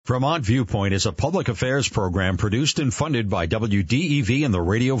Vermont Viewpoint is a public affairs program produced and funded by WDEV and the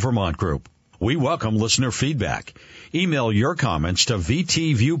Radio Vermont Group. We welcome listener feedback. Email your comments to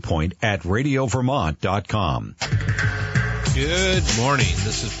vtviewpoint@radiovermont.com. Good morning.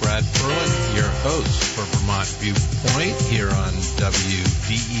 This is Brad Ferland, your host for Vermont Viewpoint here on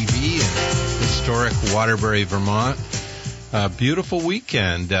WDEV in historic Waterbury, Vermont. Beautiful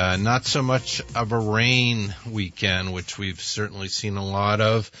weekend. Not so much of a rain weekend, which we've certainly seen a lot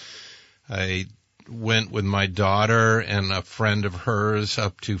of. I went with my daughter and a friend of hers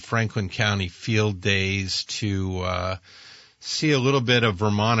up to Franklin County Field Days to see a little bit of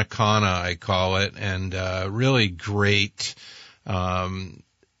Vermontacana, I call it, and really great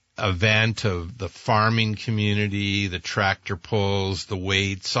event of the farming community, the tractor pulls, the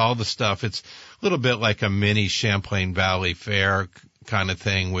weights, all the stuff. It's a little bit like a mini Champlain Valley Fair kind of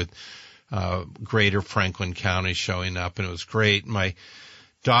thing with greater Franklin County showing up, and it was great. My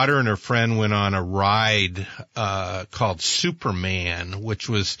daughter and her friend went on a ride called Superman, which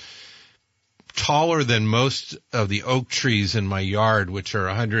was taller than most of the oak trees in my yard, which are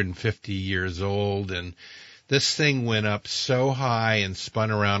 150 years old. And this thing went up so high and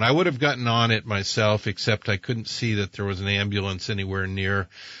spun around. I would have gotten on it myself, except I couldn't see that there was an ambulance anywhere near.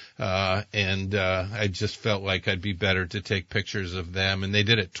 And I just felt like I'd be better to take pictures of them. And they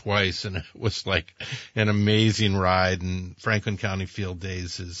did it twice, and it was like an amazing ride. And Franklin County Field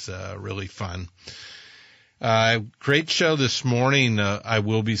Days is really fun. Great show this morning. I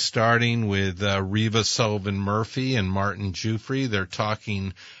will be starting with Reeva Sullivan Murphy and Martin Giuffre. They're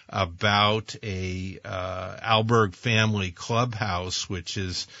talking about a Alburgh Family Clubhouse, which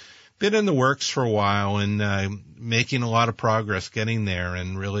has been in the works for a while and making a lot of progress getting there,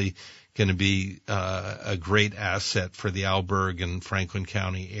 and really going to be a great asset for the Alburgh and Franklin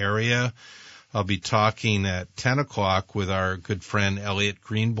County area. I'll be talking at 10 o'clock with our good friend Elliott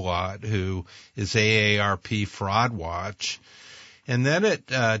Greenblott, who is AARP Fraud Watch. And then at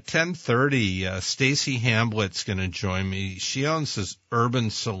 10:30, Stacey Hamblett's going to join me. She owns this Urban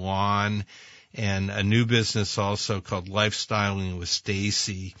Salon and a new business also called Lifestyling with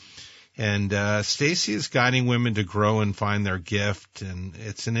Stacey. And Stacey is guiding women to grow and find their gift, and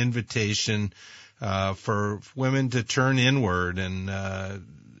it's an invitation for women to turn inward and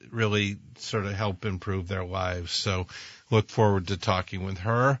really sort of help improve their lives. So look forward to talking with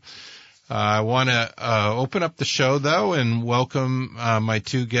her. I want to open up the show, though, and welcome my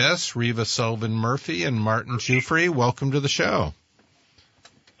two guests, Reeva Sullivan Murphy and Martin Giuffre. Welcome to the show.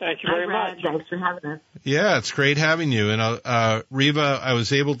 Thank you very much. Thanks for having us. Yeah, it's great having you. And Reeva, I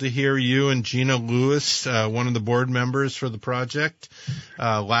was able to hear you and Gina Lewis, one of the board members for the project,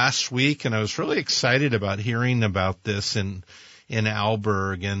 last week, and I was really excited about hearing about this in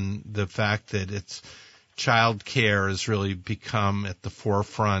Alburgh, and the fact that it's childcare has really become at the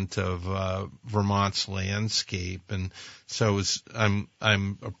forefront of Vermont's landscape. And so I'm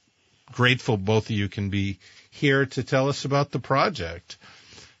grateful both of you can be here to tell us about the project.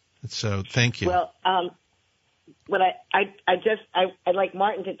 So thank you. Well, I'd like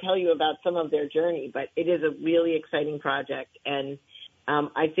Martin to tell you about some of their journey, but it is a really exciting project, and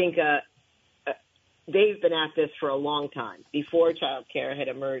I think they've been at this for a long time, before childcare had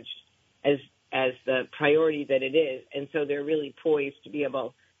emerged as the priority that it is, and so they're really poised to be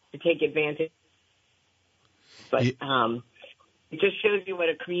able to take advantage. But it just shows you what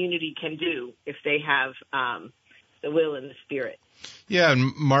a community can do if they have the will and the spirit. Yeah,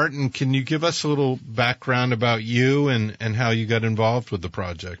 and Martin, can you give us a little background about you and how you got involved with the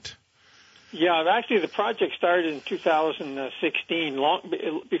project? Yeah, actually the project started in 2016, long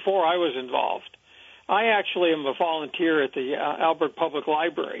before I was involved. I actually am a volunteer at the Alburgh Public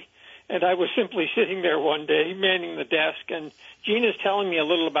Library, and I was simply sitting there one day, manning the desk, and Gina's telling me a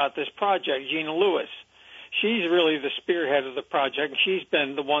little about this project, Gina Lewis. She's really the spearhead of the project, and she's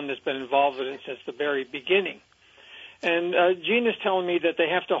been the one that's been involved with it since the very beginning. And Gina's telling me that they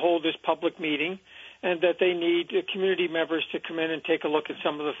have to hold this public meeting and that they need community members to come in and take a look at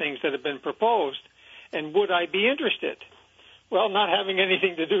some of the things that have been proposed. And would I be interested? Well, not having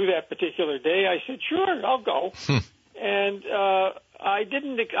anything to do that particular day, I said, sure, I'll go. And I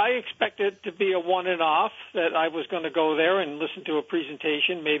expected it to be a one and off, that I was going to go there and listen to a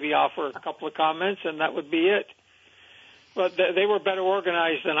presentation, maybe offer a couple of comments, and that would be it. But they were better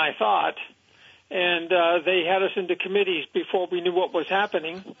organized than I thought. And they had us into committees before we knew what was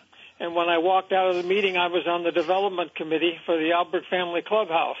happening. And when I walked out of the meeting, I was on the development committee for the Alburgh Family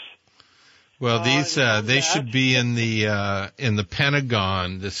Clubhouse. Well, they should be in the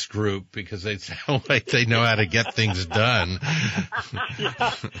Pentagon, this group, because they sound like they know how to get things done.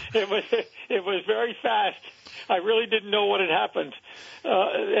 Yeah, it was very fast. I really didn't know what had happened,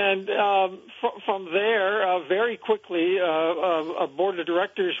 and from there, very quickly, a board of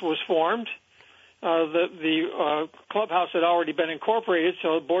directors was formed. The clubhouse had already been incorporated,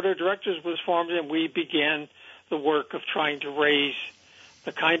 so the board of directors was formed, and we began the work of trying to raise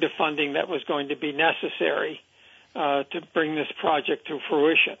the kind of funding that was going to be necessary to bring this project to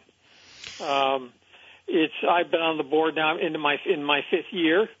fruition. I've been on the board now in my fifth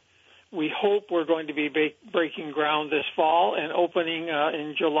year. We hope we're going to be breaking ground this fall and opening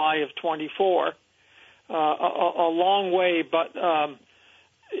in July of 24. A long way, but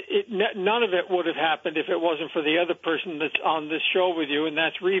none of it would have happened if it wasn't for the other person that's on this show with you, and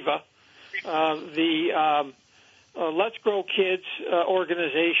that's Reeva. The Let's Grow Kids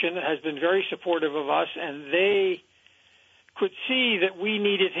organization has been very supportive of us, and they could see that we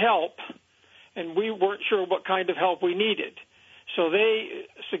needed help, and we weren't sure what kind of help we needed. So they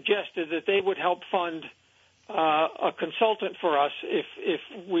suggested that they would help fund a consultant for us if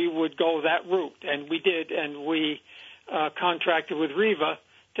we would go that route, and we did, and we contracted with Reeva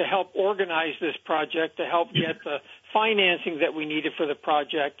to help organize this project, to help get the financing that we needed for the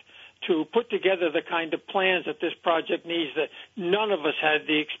project, to put together the kind of plans that this project needs that none of us had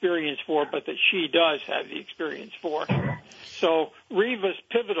the experience for, but that she does have the experience for. So Reeva's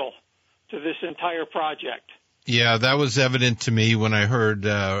pivotal to this entire project. Yeah, that was evident to me when I heard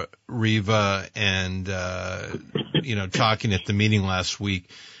Reeva and talking at the meeting last week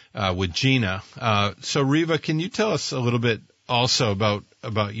with Gina. So Reeva, can you tell us a little bit also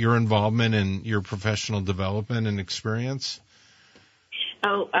about your involvement and your professional development and experience?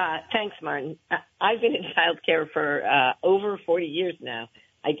 Oh, thanks, Martin. I've been in childcare for over 40 years now.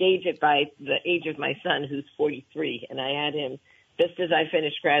 I gauge it by the age of my son, who's 43, and I had him just as I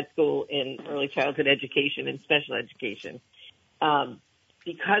finished grad school in early childhood education and special education.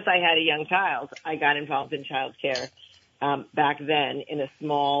 Because I had a young child, I got involved in childcare back then in a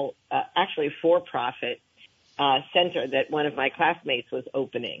small, actually for-profit center that one of my classmates was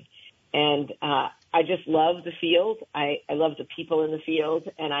opening. And I just love the field. I love the people in the field,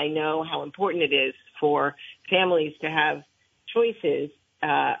 and I know how important it is for families to have choices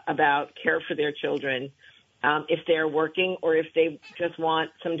about care for their children if they're working or if they just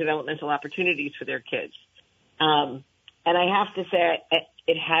want some developmental opportunities for their kids. And I have to say,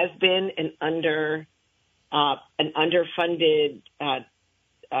 it has been an underfunded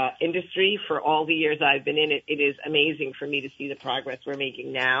industry for all the years I've been in it. It is amazing for me to see the progress we're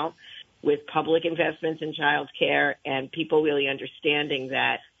making now with public investments in child care and people really understanding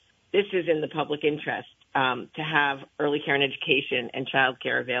that this is in the public interest to have early care and education and child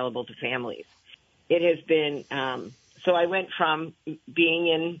care available to families. It has been so I went from being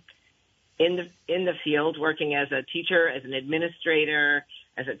in the field, working as a teacher, as an administrator,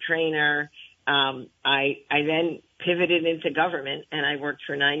 as a trainer. I then pivoted into government, and I worked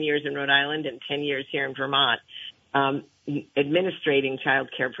for 9 years in Rhode Island and 10 years here in Vermont, administrating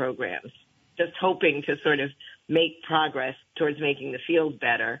child care programs, just hoping to sort of make progress towards making the field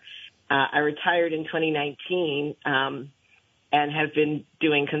better. I retired in 2019 and have been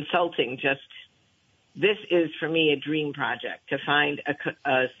doing consulting. This is, for me, a dream project, to find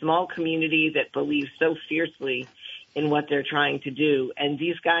a small community that believes so fiercely in what they're trying to do. And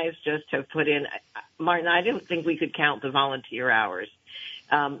these guys just have put in, Martin, I don't think we could count the volunteer hours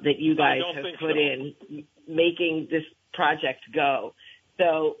that you guys have put in making this project go.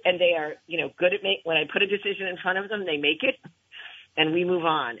 So, and they are, good at when I put a decision in front of them, they make it and we move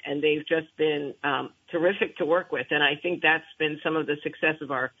on. And they've just been terrific to work with. And I think that's been some of the success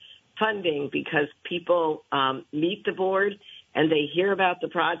of our funding, because people meet the board and they hear about the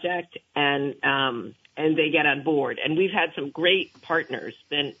project and they get on board. And we've had some great partners.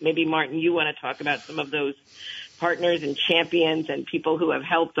 And maybe, Martin, you want to talk about some of those partners and champions and people who have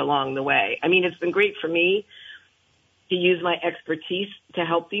helped along the way. I mean, it's been great for me to use my expertise to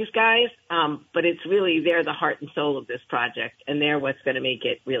help these guys, but it's really, they're the heart and soul of this project, and they're what's going to make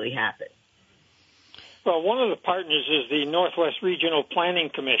it really happen. Well, one of the partners is the Northwest Regional Planning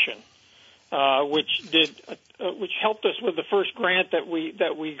Commission, which helped us with the first grant that we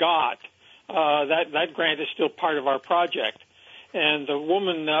got. That grant is still part of our project, and the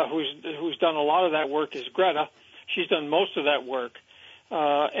woman who's done a lot of that work is Greta. She's done most of that work,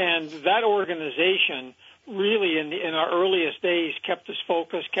 and that organization really, in our earliest days, kept us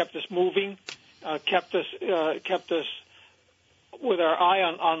focused, kept us moving, kept us with our eye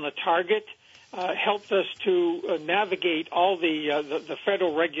on the target. helped us to navigate all the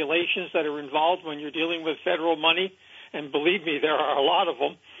federal regulations that are involved when you're dealing with federal money, and believe me, there are a lot of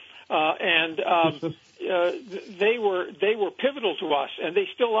them. They were pivotal to us, and they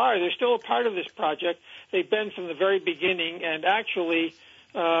still are. They're still a part of this project. They've been from the very beginning, and actually,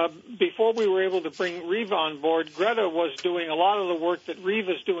 before we were able to bring Reeva on board, Greta was doing a lot of the work that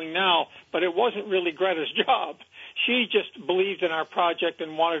Reeva's doing now, but it wasn't really Greta's job. She just believed in our project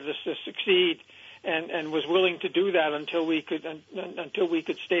and wanted us to succeed, and was willing to do that until we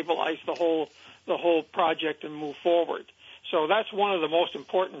could stabilize the whole project and move forward. So that's one of the most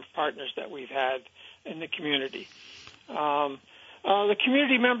important partners that we've had in the community. The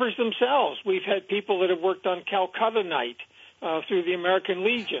community members themselves. We've had people that have worked on Calcutta Night through the American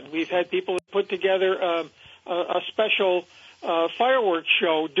Legion. We've had people that put together a special fireworks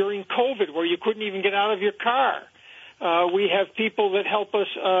show during COVID where you couldn't even get out of your car. We have people that help us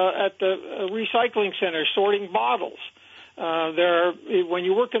at the recycling center sorting bottles. When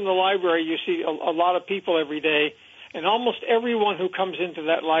you work in the library, you see a lot of people every day, and almost everyone who comes into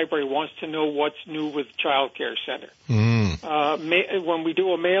that library wants to know what's new with the Child Care Center. When we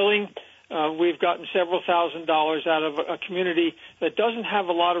do a mailing, we've gotten several $1,000s out of a community that doesn't have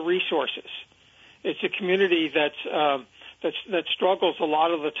a lot of resources. It's a community that struggles a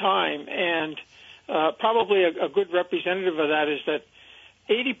lot of the time, and probably a good representative of that is that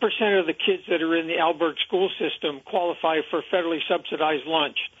 80% of the kids that are in the Alburgh school system qualify for federally subsidized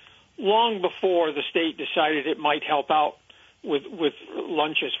lunch long before the state decided it might help out with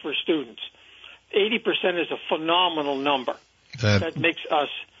lunches for students. 80% is a phenomenal number. That makes us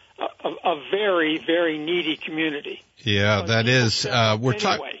a very, very needy community. Yeah, that is.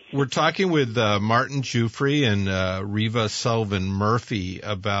 We're talking with Martin Giuffre and Reeva Sullivan Murphy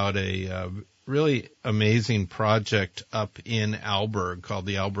about a really amazing project up in Alburgh called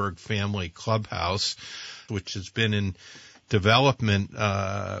the Alburgh Family Clubhouse, which has been in development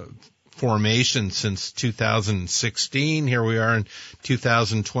formation since 2016. Here we are in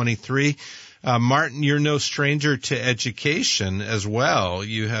 2023. Martin, you're no stranger to education as well.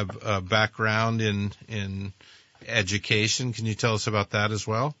 You have a background in education. Can you tell us about that as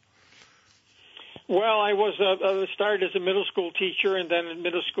well? Well, I started as a middle school teacher and then a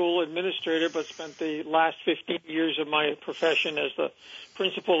middle school administrator, but spent the last 15 years of my profession as the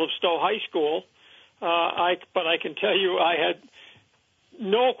principal of Stowe High School. But I can tell you I had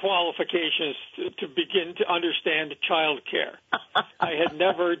no qualifications to begin to understand child care. I had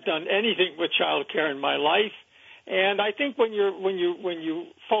never done anything with child care in my life, and I think when you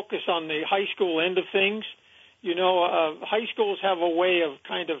focus on the high school end of things, high schools have a way of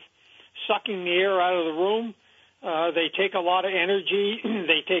kind of sucking the air out of the room. They take a lot of energy.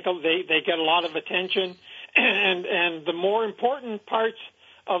 They get a lot of attention, and the more important parts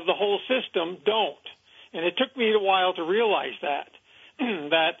of the whole system don't. And it took me a while to realize that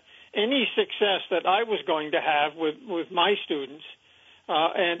any success that I was going to have with my students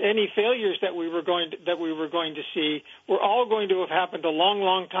and any failures that we were going to see were all going to have happened a long,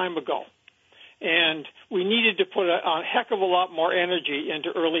 long time ago. And we needed to put a heck of a lot more energy into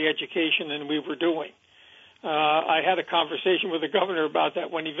early education than we were doing. I had a conversation with the governor about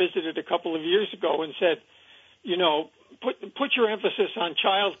that when he visited a couple of years ago and said, put your emphasis on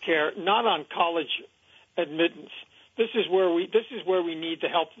child care, not on college admittance. This is where we need to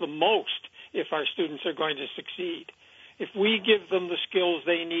help the most if our students are going to succeed. If we give them the skills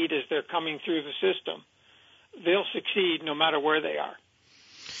they need as they're coming through the system, they'll succeed no matter where they are.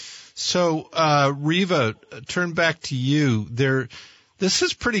 So, Reeva, turn back to you. This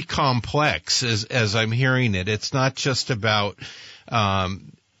is pretty complex as I'm hearing it. It's not just about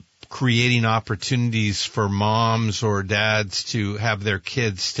creating opportunities for moms or dads to have their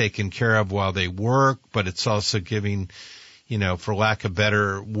kids taken care of while they work, but it's also giving, for lack of a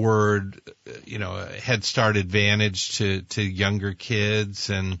better word, a head start advantage to younger kids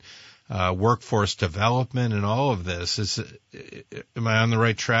and workforce development and all of this. Am I on the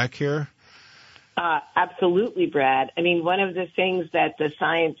right track here? Absolutely, Brad. I mean, one of the things that the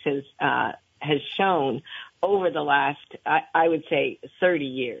science has shown over the last, I would say, 30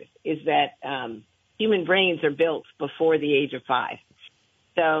 years is that human brains are built before the age of 5.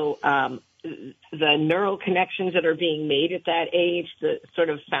 So the neural connections that are being made at that age, the sort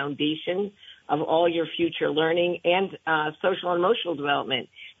of foundation of all your future learning and social and emotional development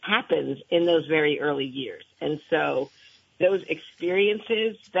happens in those very early years. And so those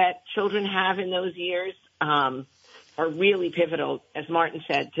experiences that children have in those years are really pivotal, as Martin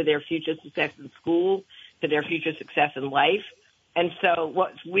said, to their future success in school, to their future success in life. And so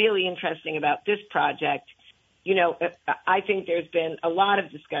what's really interesting about this project I think there's been a lot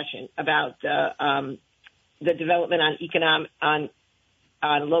of discussion about the development on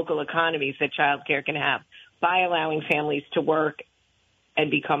local economies that childcare can have by allowing families to work and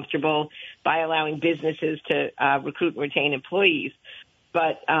be comfortable, by allowing businesses to recruit and retain employees.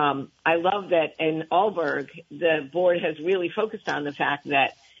 But I love that in Alburgh, the board has really focused on the fact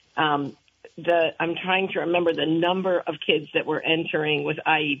that I'm trying to remember the number of kids that were entering with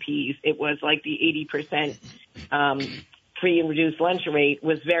IEPs. It was like the 80% free and reduced lunch rate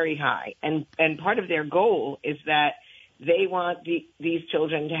was very high. And part of their goal is that they want these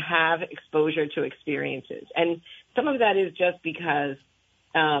children to have exposure to experiences. And some of that is just because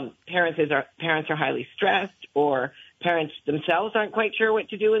parents are highly stressed, or parents themselves aren't quite sure what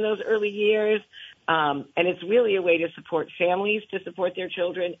to do in those early years. And it's really a way to support families to support their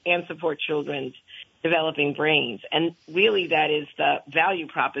children and support children's developing brains. And really that is the value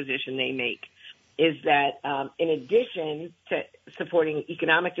proposition they make, is that in addition to supporting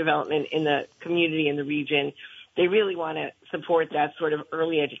economic development in the community and the region, they really want to support that sort of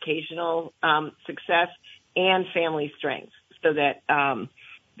early educational success and family strength, so that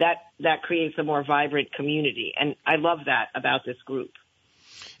that creates a more vibrant community. And I love that about this group.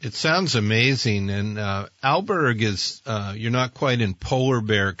 It sounds amazing. And Alburgh is, you're not quite in polar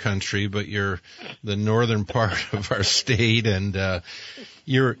bear country, but you're the northern part of our state. And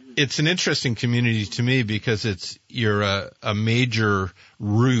it's an interesting community to me because you're a major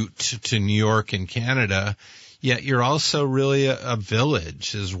route to New York and Canada, yet you're also really a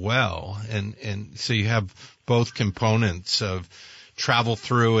village as well. And so you have both components of travel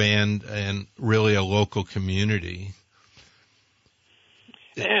through and really a local community.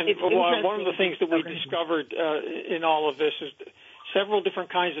 And one of the things that we discovered in all of this is several different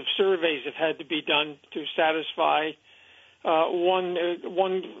kinds of surveys have had to be done to satisfy one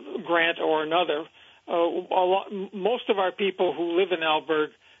grant or another. Most of our people who live in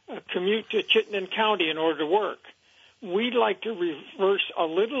Alburgh commute to Chittenden County in order to work. We'd like to reverse a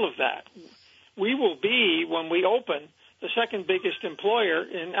little of that. We will be, when we open, the second biggest employer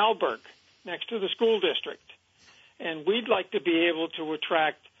in Alburgh, next to the school district. And we'd like to be able to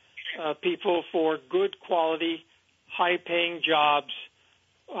attract people for good quality, high-paying jobs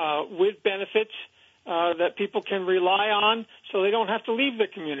with benefits that people can rely on, so they don't have to leave the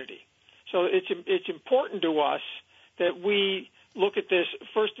community. So it's important to us that we look at this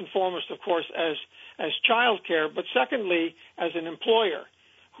first and foremost, of course, as childcare, but secondly, as an employer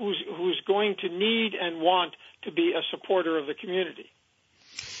who's going to need and want to be a supporter of the community.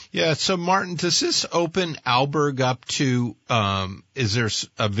 Yeah. So, Martin, does this open Alburgh up to, is there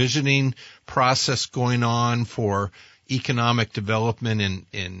a visioning process going on for economic development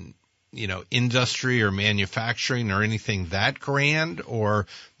in industry or manufacturing or anything that grand, or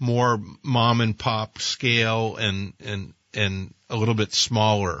more mom and pop scale and a little bit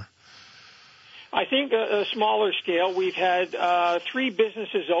smaller? I think a smaller scale. We've had 3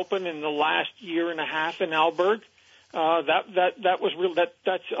 businesses open in the last year and a half in Alburgh. That's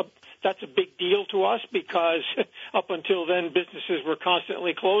a big deal to us, because up until then businesses were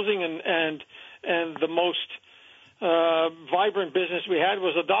constantly closing, and the most vibrant business we had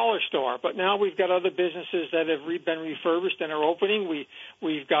was a dollar store. But now we've got other businesses that have been refurbished and are opening.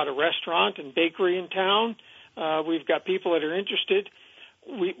 We've got a restaurant and bakery in town. We've got people that are interested.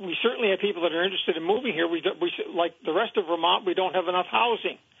 We certainly have people that are interested in moving here. We like the rest of Vermont, we don't have enough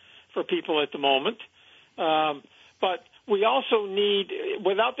housing for people at the moment. But we also need,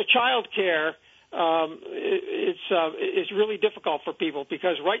 without the child care, it's really difficult for people,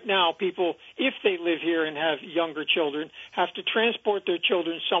 because right now people, if they live here and have younger children, have to transport their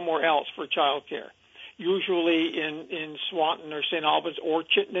children somewhere else for child care, usually in Swanton or St. Albans or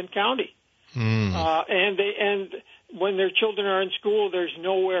Chittenden County. And when their children are in school, there's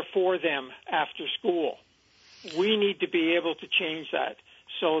nowhere for them after school. We need to be able to change that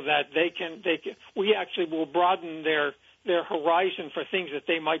so that they can. We actually will broaden their horizon for things that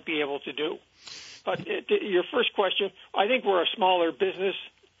they might be able to do. But your first question, I think we're a smaller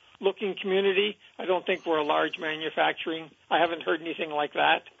business-looking community. I don't think we're a large manufacturing. I haven't heard anything like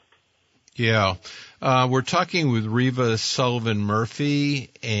that. Yeah. We're talking with Reeva Sullivan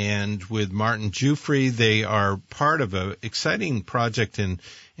Murphy and with Martin Giuffre. They are part of an exciting project in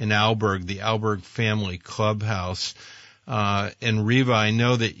Alburgh, the Alburgh Family Clubhouse. And Reeva, I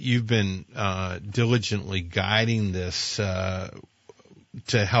know that you've been diligently guiding this to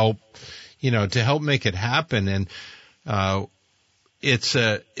help make it happen. And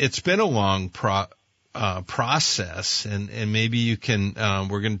it's been a long process, and maybe you can,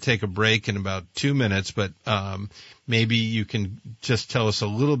 we're going to take a break in about 2 minutes, but maybe you can just tell us a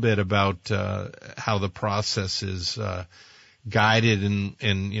little bit about how the process is guided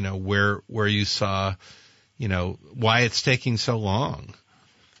and you know, where you saw, you know, why it's taking so long.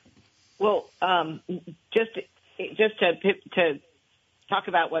 Well, just to talk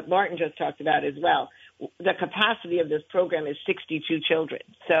about what Martin just talked about as well, the capacity of this program is 62 children,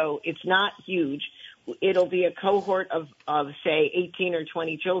 so it's not huge. It'll be a cohort of say 18 or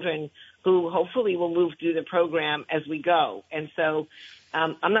 20 children who hopefully will move through the program as we go. And so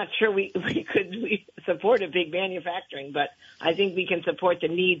I'm not sure we could support a big manufacturing, but I think we can support the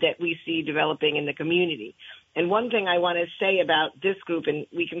need that we see developing in the community. And one thing I want to say about this group, and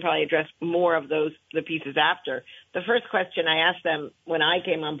we can probably address more of the pieces after. The first question I asked them when I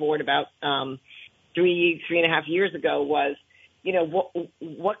came on board about 3.5 years ago was, you know,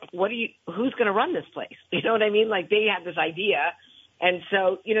 who's going to run this place? You know what I mean? Like, they had this idea. And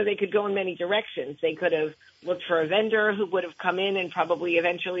so, you know, they could go in many directions. They could have looked for a vendor who would have come in and probably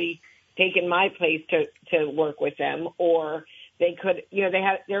eventually taken my place to work with them, or they could, you know,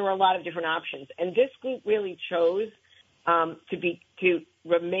 there were a lot of different options. And this group really chose to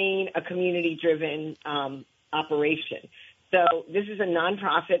remain a community-driven operation. So this is a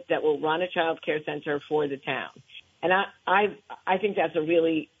nonprofit that will run a child care center for the town. And I think that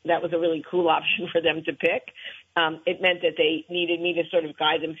was a really cool option for them to pick. It meant that they needed me to sort of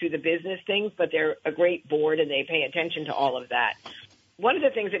guide them through the business things, but they're a great board and they pay attention to all of that. One of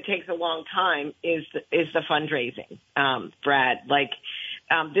the things that takes a long time is the fundraising, Brad. Like,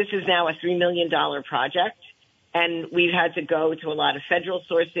 this is now a $3 million project, and we've had to go to a lot of federal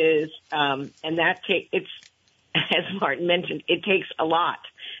sources, and it's, as Martin mentioned, it takes a lot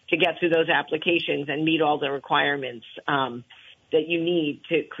to get through those applications and meet all the requirements that you need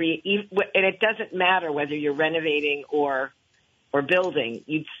to create. And it doesn't matter whether you're renovating or building.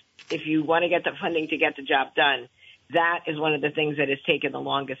 If you want to get the funding to get the job done, that is one of the things that has taken the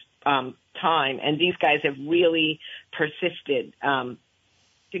longest time. And these guys have really persisted to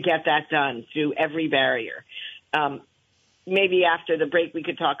get that done through every barrier. Maybe after the break, we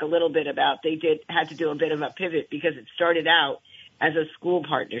could talk a little bit about had to do a bit of a pivot because it started out as a school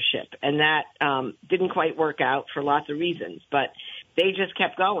partnership, and that didn't quite work out for lots of reasons, but they just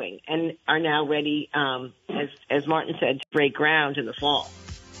kept going and are now ready, as Martin said, to break ground in the fall.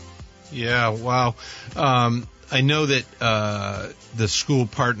 Yeah, wow. I know that the school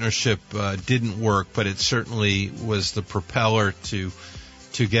partnership didn't work, but it certainly was the propeller to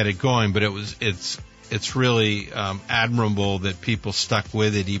get it going. But it's really admirable that people stuck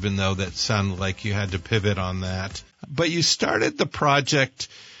with it, even though that sounded like you had to pivot on that. But you started the project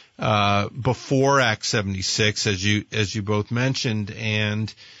before Act 76, as you both mentioned,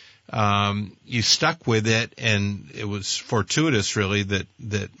 and you stuck with it, and it was fortuitous, really,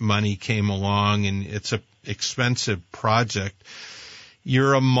 that money came along, and it's a expensive project.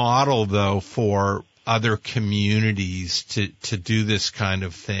 You're a model, though, for other communities to do this kind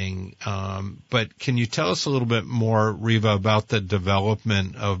of thing. But can you tell us a little bit more, Reeva, about the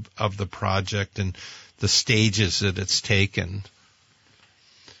development of the project and the stages that it's taken?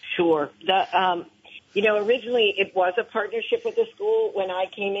 Sure. Originally it was a partnership with the school when I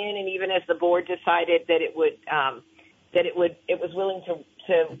came in, and even as the board decided that it was willing to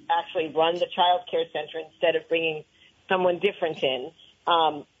actually run the child care center instead of bringing someone different in.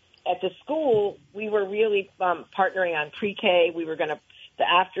 At the school, we were really partnering on pre-K. The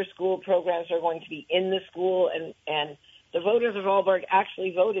after-school programs are going to be in the school, and the voters of Alburgh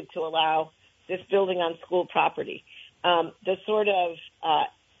actually voted to allow this building on school property. The sort of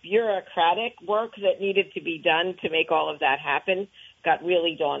bureaucratic work that needed to be done to make all of that happen got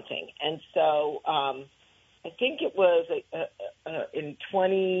really daunting. And so I think it was in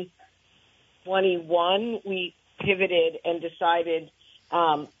 2021 we pivoted and decided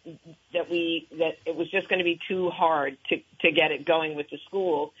that it was just going to be too hard to get it going with the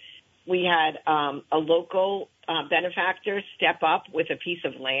school. We had a local benefactor step up with a piece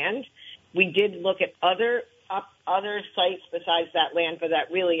of land. We did look at other sites besides that land, but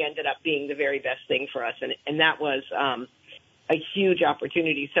that really ended up being the very best thing for us, and that was a huge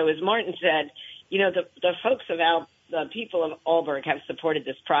opportunity. So as Martin said, the folks the people of Alburgh have supported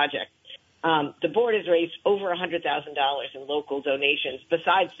this project. The board has raised over $100,000 in local donations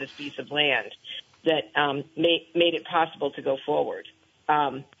besides this piece of land that made it possible to go forward.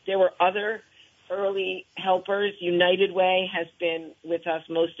 There were other early helpers. United Way has been with us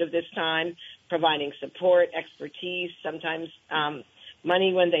most of this time, providing support, expertise, sometimes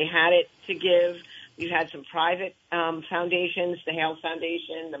money when they had it to give. We've had some private foundations, the Hale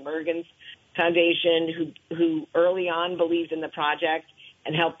Foundation, the Mergens Foundation, who early on believed in the project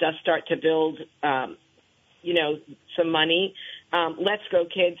and helped us start to build, some money. Let's Grow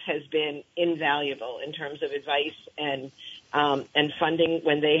Kids has been invaluable in terms of advice and funding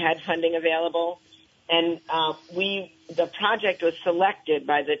when they had funding available. And the project was selected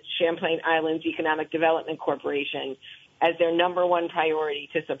by the Champlain Islands Economic Development Corporation as their number one priority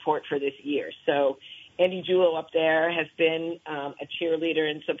to support for this year. So Andy Julo up there has been a cheerleader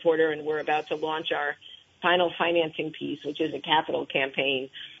and supporter, and we're about to launch our final financing piece, which is a capital campaign,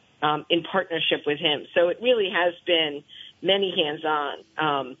 in partnership with him. So it really has been many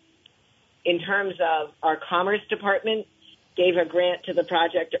hands-on. In terms of our Commerce Department, gave a grant to the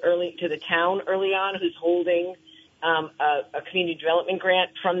project to the town early on, who's holding a community development grant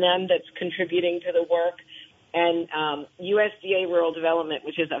from them that's contributing to the work. And USDA Rural Development,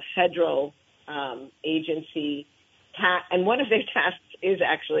 which is a federal agency, and one of their tasks is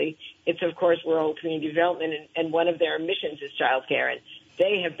it's of course rural community development, and one of their missions is childcare. And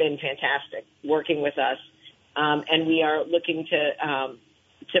they have been fantastic working with us, and we are looking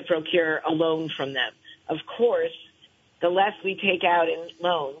to procure a loan from them. Of course, the less we take out in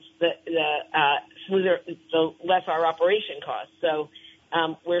loans, the less our operation costs. So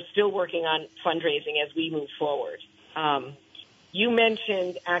we're still working on fundraising as we move forward. You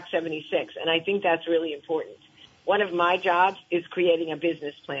mentioned Act 76, and I think that's really important. One of my jobs is creating a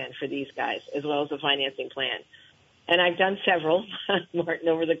business plan for these guys, as well as a financing plan. And I've done several, Martin,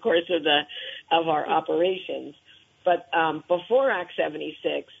 over the course of our operations. But before Act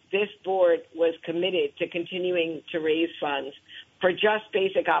 76, this board was committed to continuing to raise funds for just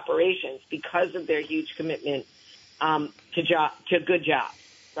basic operations because of their huge commitment to good jobs,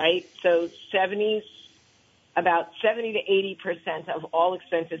 right? So about 70 to 80% of all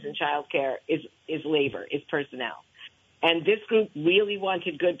expenses in childcare is labor, is personnel. And this group really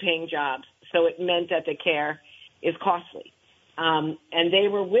wanted good-paying jobs, so it meant that the care is costly. And they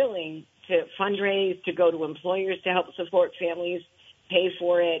were willing to fundraise, to go to employers to help support families, pay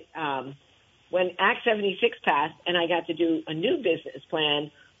for it. When Act 76 passed, and I got to do a new business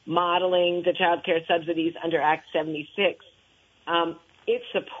plan modeling the child care subsidies under Act 76, it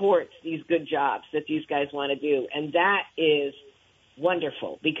supports these good jobs that these guys want to do. And that is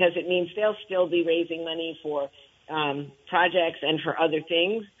wonderful because it means they'll still be raising money for projects and for other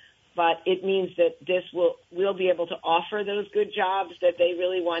things. But it means that we'll be able to offer those good jobs that they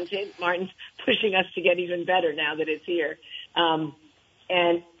really wanted. Martin's pushing us to get even better now that it's here. And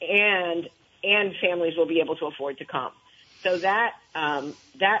families will be able to afford to come. So that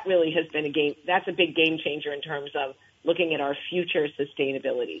really has been that's a big game changer in terms of looking at our future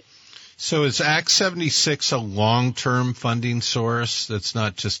sustainability. So is Act 76 a long-term funding source that's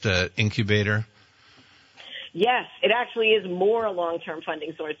not just an incubator? Yes, it actually is more a long-term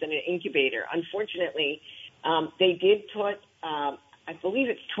funding source than an incubator. Unfortunately, they did put, I believe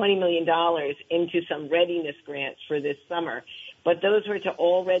it's $20 million into some readiness grants for this summer, but those were to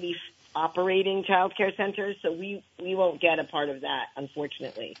already operating child care centers, so we won't get a part of that,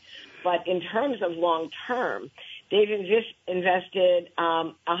 unfortunately. But in terms of long-term, they've invested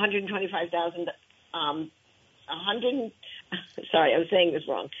 $125,000. Sorry, I was saying this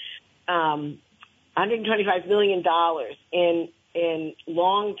wrong. $125 million in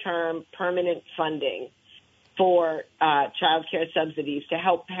long-term permanent funding for child care subsidies to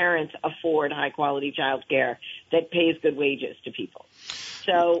help parents afford high-quality child care that pays good wages to people.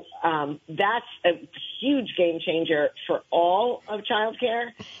 So that's a huge game changer for all of child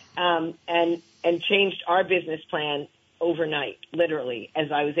care and changed our business plan overnight, literally,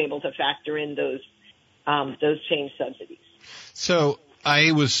 as I was able to factor in those changed subsidies. So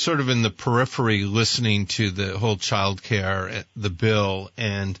I was sort of in the periphery listening to the whole child care, the bill,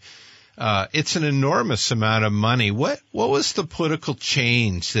 and it's an enormous amount of money. What was the political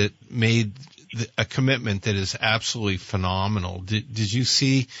change that made a commitment that is absolutely phenomenal? Did you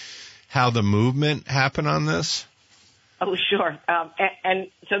see how the movement happened on this? Oh, sure. And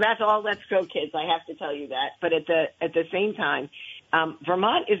so that's all Let's Grow Kids. I have to tell you that. But at the same time,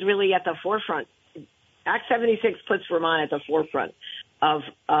 Vermont is really at the forefront. Act 76 puts Vermont at the forefront of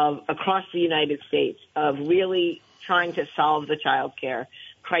across the United States of really trying to solve the child care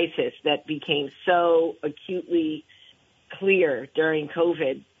crisis that became so acutely clear during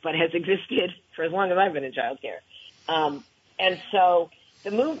COVID, but has existed for as long as I've been in child care. And so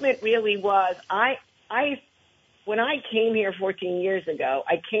the movement really was, when I came here 14 years ago,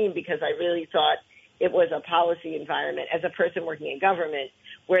 I came because I really thought it was a policy environment as a person working in government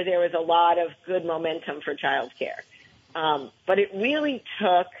where there was a lot of good momentum for child care. But it really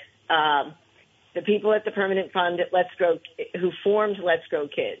took the people at the Permanent Fund at who formed Let's Grow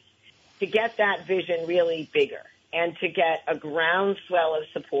Kids to get that vision really bigger and to get a groundswell of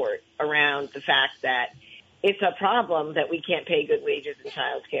support around the fact that it's a problem that we can't pay good wages in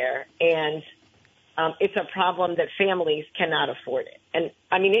childcare, and it's a problem that families cannot afford it. And,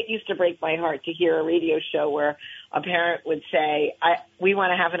 I mean, it used to break my heart to hear a radio show where a parent would say, we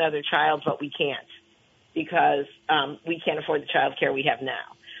want to have another child, but we can't because we can't afford the childcare we have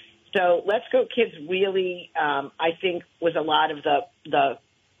now. So Let's Go Kids really, I think, was a lot of the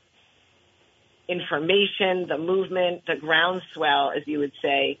information, the movement, the groundswell, as you would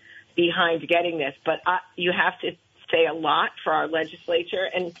say, behind getting this. But you have to say a lot for our legislature.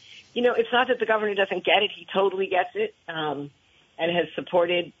 And, you know, it's not that the governor doesn't get it. He totally gets it and has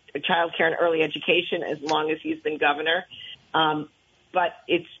supported child care and early education as long as he's been governor. But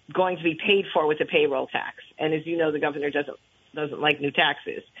it's going to be paid for with a payroll tax. And as you know, the governor doesn't like new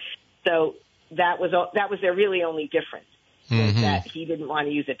taxes. So that was their really only difference, was that he didn't want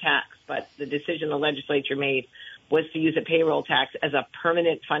to use a tax. But the decision the legislature made was to use a payroll tax as a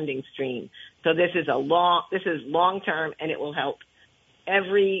permanent funding stream. So this is long term, and it will help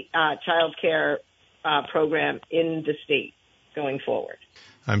every child care program in the state going forward.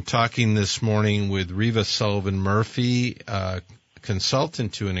 I'm talking this morning with Reeva Sullivan Murphy,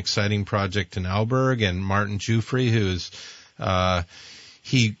 consultant to an exciting project in Alburgh, and Martin Giuffre, who's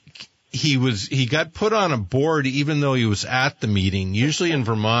he got put on a board even though he was at the meeting. Usually in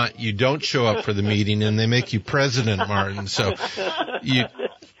Vermont, you don't show up for the meeting and they make you president, Martin. So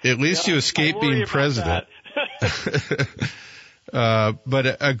at least you escaped being president.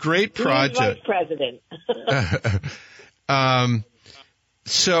 But a great project. Vice president.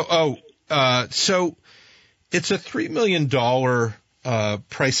 So it's a $3 million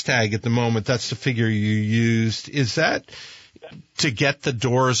price tag at the moment. That's the figure you used. Is that to get the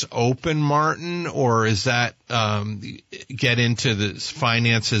doors open, Martin, or is that get into the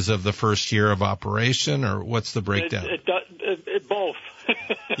finances of the first year of operation, or what's the breakdown? It does both.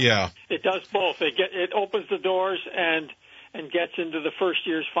 Yeah, it does both. It opens the doors and gets into the first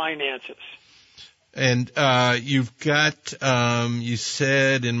year's finances. And you've got, you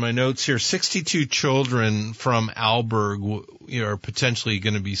said in my notes here, 62 children from Alburgh are potentially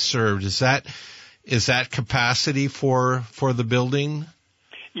going to be served. Is that capacity for the building?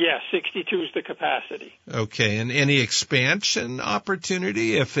 Yes, 62 is the capacity. Okay, and any expansion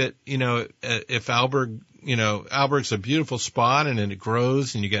opportunity if Alburgh, Alburgh's a beautiful spot and it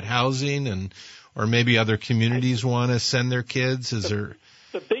grows and you get housing or maybe other communities want to send their kids? Is there?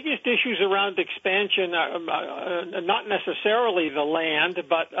 The biggest issues around expansion are not necessarily the land,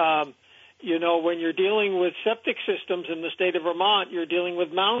 but, when you're dealing with septic systems in the state of Vermont, you're dealing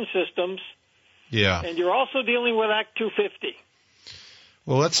with mound systems. Yeah. And you're also dealing with Act 250.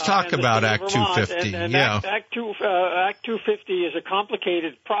 Well, let's talk about Act 250. And yeah. Act 250 is a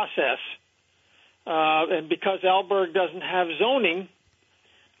complicated process. And because Alburgh doesn't have zoning,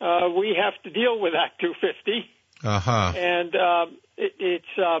 we have to deal with Act 250. Uh-huh. And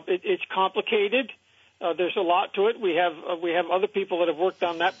it's complicated. There's a lot to it. We have other people that have worked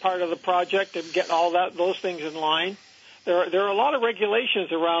on that part of the project and get those things in line. There are a lot of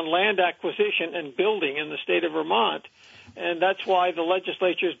regulations around land acquisition and building in the state of Vermont, and that's why the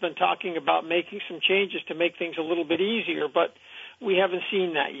legislature has been talking about making some changes to make things a little bit easier, but we haven't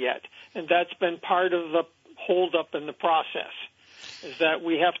seen that yet. And that's been part of the holdup in the process, is that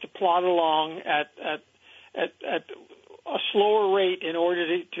we have to plod along at a slower rate in order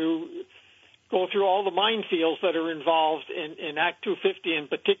to go through all the minefields that are involved in Act 250 in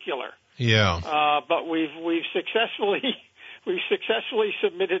particular. Yeah. But we've successfully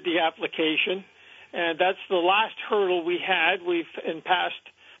submitted the application, and that's the last hurdle we had. We've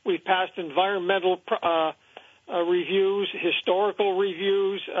passed environmental reviews, historical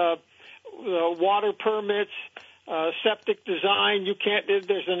reviews, water permits, septic design.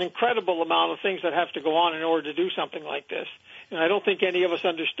 There's an incredible amount of things that have to go on in order to do something like this. And I don't think any of us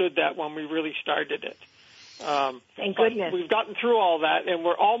understood that when we really started it. Thank goodness. We've gotten through all that, and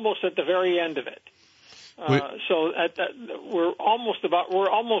we're almost at the very end of it. We're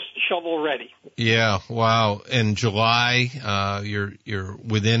almost shovel ready. Yeah, wow. In July, you're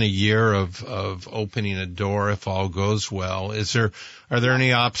within a year of opening a door if all goes well. Are there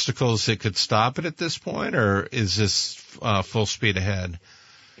any obstacles that could stop it at this point, or is this full speed ahead?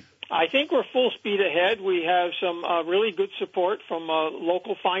 I think we're full speed ahead. We have some really good support from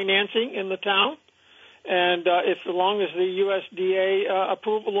local financing in the town. And as long as the USDA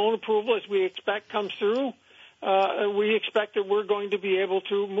loan approval, as we expect, comes through, we expect that we're going to be able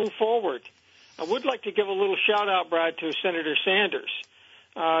to move forward. I would like to give a little shout-out, Brad, to Senator Sanders.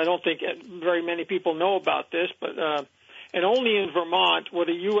 I don't think very many people know about this, but and only in Vermont would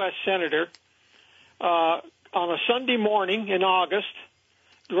a U.S. senator on a Sunday morning in August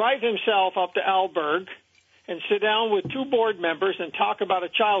drive himself up to Alburgh and sit down with two board members and talk about a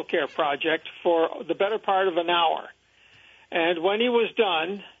childcare project for the better part of an hour. And when he was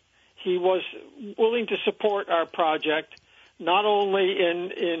done, he was willing to support our project, not only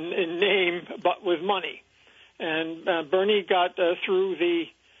in name, but with money. And Bernie got through the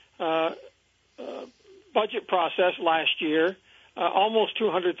budget process last year, almost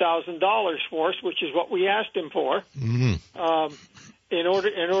 $200,000 for us, which is what we asked him for, in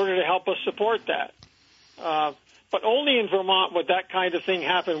order to help us support that. But only in Vermont would that kind of thing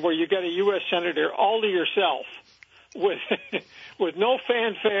happen, where you get a U.S. senator all to yourself with no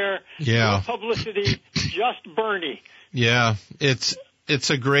fanfare, no publicity, just Bernie. Yeah, it's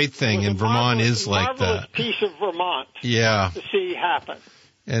a great thing, and Vermont is like that. Piece of Vermont. Yeah. To see happen.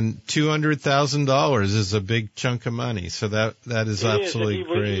 And $200,000 is a big chunk of money, so that is absolutely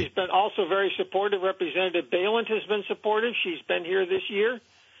great. He's been also very supportive. Representative Balint has been supportive. She's been here this year,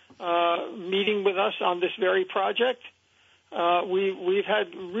 meeting with us on this very project. We've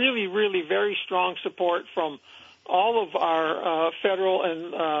had really, really very strong support from all of our federal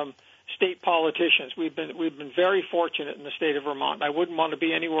and state politicians. We've been very fortunate in the state of Vermont. I wouldn't want to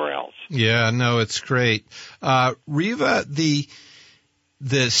be anywhere else. Yeah, no, it's great. Reeva,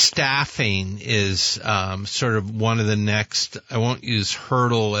 the staffing is sort of one of the next, I won't use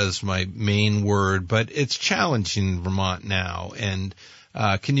hurdle as my main word, but it's challenging in Vermont now. And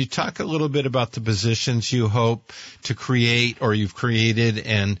can you talk a little bit about the positions you hope to create or you've created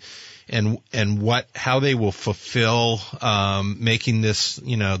and how they will fulfill making this,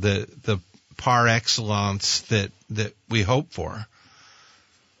 the par excellence that we hope for?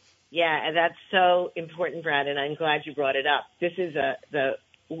 Yeah, and that's so important, Brad, and I'm glad you brought it up. This is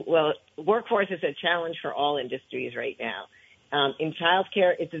workforce is a challenge for all industries right now. In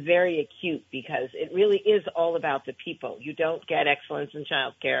childcare, it's very acute because it really is all about the people. You don't get excellence in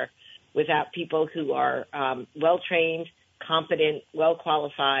childcare without people who are well-trained, competent,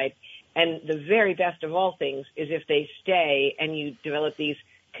 well-qualified, and the very best of all things is if they stay and you develop these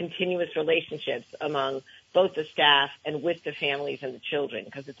continuous relationships among both the staff and with the families and the children,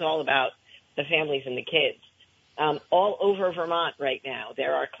 because it's all about the families and the kids. All over Vermont right now,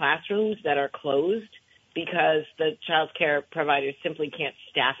 there are classrooms that are closed because the child care providers simply can't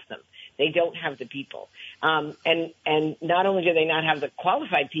staff them. They don't have the people. And not only do they not have the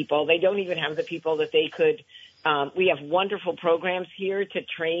qualified people, they don't even have the people that they could. We have wonderful programs here to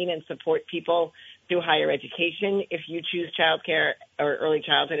train and support people through higher education if you choose child care or early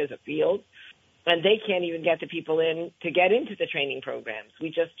childhood as a field. And they can't even get the people in to get into the training programs. We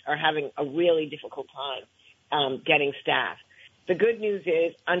just are having a really difficult time getting staff. The good news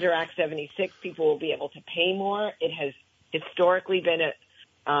is under Act 76, people will be able to pay more. It has historically been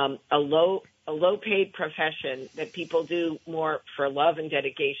a low-paid profession that people do more for love and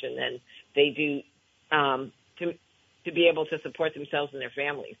dedication than they do to be able to support themselves and their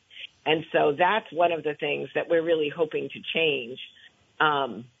families. And so that's one of the things that we're really hoping to change.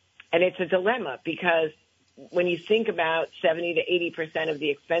 And it's a dilemma because when you think about 70 to 80% of the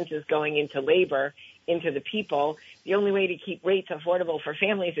expenses going into labor, into the people, the only way to keep rates affordable for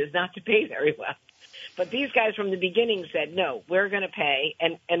families is not to pay very well. But these guys from the beginning said, no, we're going to pay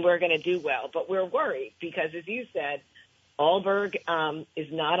and we're going to do well. But we're worried because, as you said, Alburgh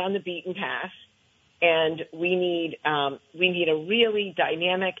is not on the beaten path. And we need a really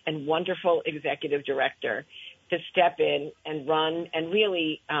dynamic and wonderful executive director to step in and run and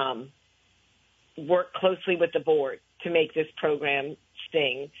really work closely with the board to make this program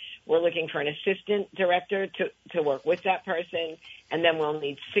sing. We're looking for an assistant director to work with that person, and then we'll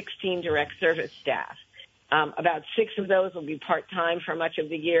need 16 direct service staff. About 6 of those will be part-time for much of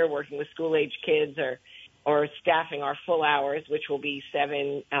the year, working with school-age kids or staffing our full hours, which will be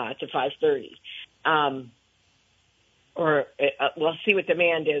 7 to 5:30. We'll see what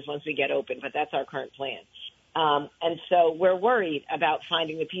demand is once we get open, but that's our current plan. And so we're worried about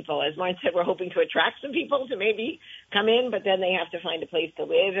finding the people. As Martin said, we're hoping to attract some people to maybe come in, but then they have to find a place to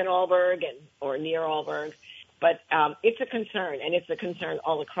live in Alburgh or near Alburgh. But it's a concern, and it's a concern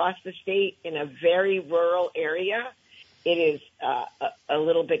all across the state. In a very rural area, it is a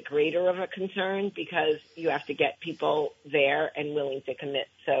little bit greater of a concern because you have to get people there and willing to commit.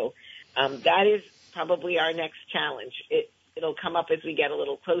 So that is probably our next challenge. It'll come up as we get a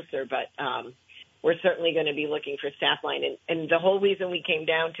little closer, but we're certainly going to be looking for staff line. And the whole reason we came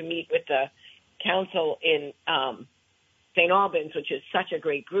down to meet with the council in St. Albans, which is such a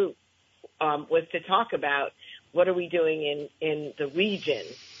great group, was to talk about what are we doing in the region,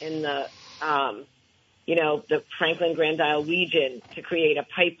 in the the Franklin Grand Isle region to create a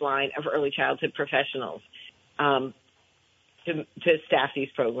pipeline of early childhood professionals to staff these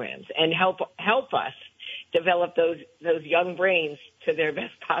programs and help us develop those young brains to their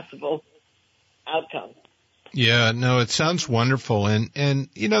best possible outcome. Yeah, no, it sounds wonderful. And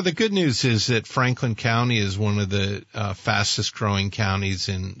the good news is that Franklin County is one of the fastest growing counties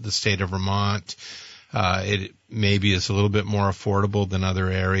in the state of Vermont. It maybe is a little bit more affordable than other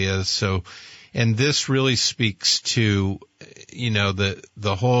areas. So, and this really speaks to,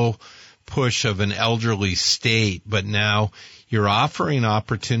 the whole push of an elderly state, but now you're offering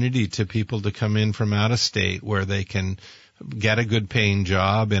opportunity to people to come in from out of state where they can get a good paying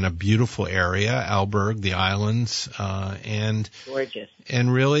job in a beautiful area, Alburgh, the islands, and gorgeous,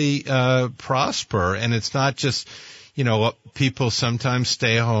 and really prosper. And it's not just, people sometimes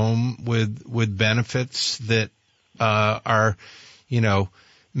stay home with benefits that are,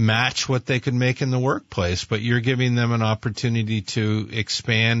 match what they could make in the workplace, but you're giving them an opportunity to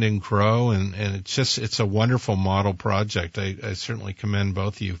expand and grow, and it's a wonderful model project. I certainly commend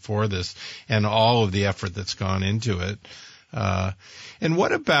both of you for this and all of the effort that's gone into it. And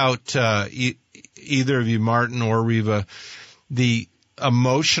what about either of you, Martin or Reeva, the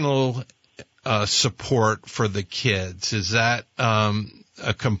emotional support for the kids? Is that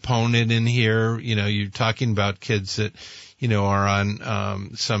a component in here? You're talking about kids that are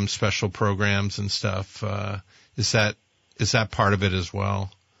on some special programs and stuff. Is that part of it as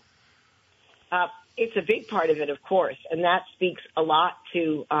well? It's a big part of it, of course, and that speaks a lot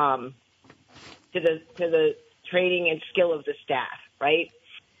to the training and skill of the staff, right?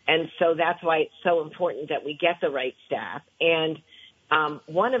 And so that's why it's so important that we get the right staff. And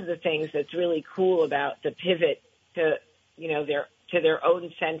one of the things that's really cool about the pivot to their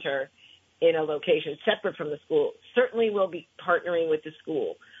own center in a location separate from the school, certainly we'll be partnering with the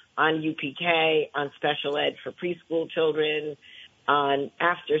school on UPK, on special ed for preschool children, on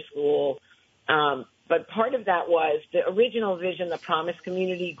after school. But part of that was the original vision the Promise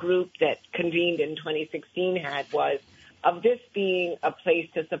Community Group that convened in 2016 had was of this being a place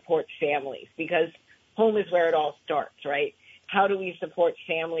to support families, because home is where it all starts, right? How do we support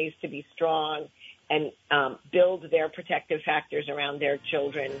families to be strong and build their protective factors around their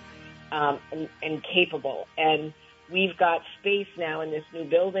children and capable? And we've got space now in this new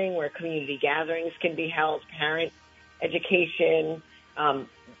building where community gatherings can be held, parent education,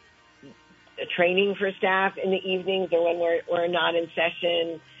 training for staff in the evenings or when we're not in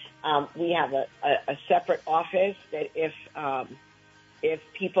session. We have a separate office that if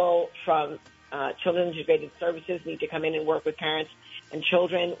people from Children's Integrated Services need to come in and work with parents and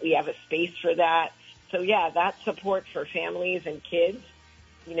children, we have a space for that. So, yeah, that support for families and kids,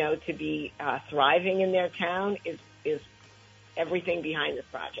 to be thriving in their town is everything behind this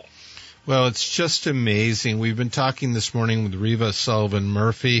project. Well, it's just amazing. We've been talking this morning with Reeva Sullivan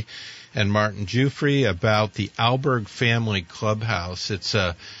Murphy and Martin Giuffre about the Alburgh Family Clubhouse. It's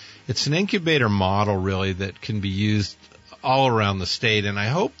an incubator model, really, that can be used all around the state. And I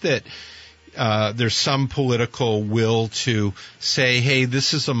hope that there's some political will to say, hey,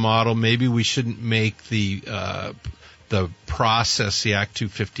 this is a model. Maybe we shouldn't make the process, the Act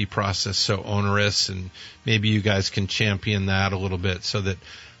 250 process, so onerous. And maybe you guys can champion that a little bit so that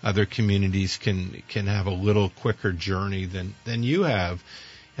other communities can have a little quicker journey than you have.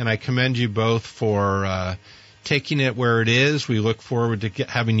 And I commend you both for taking it where it is. We look forward to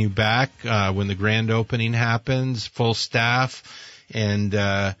having you back when the grand opening happens, full staff, and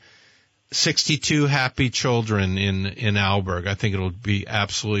 62 happy children in Alburgh. I think it'll be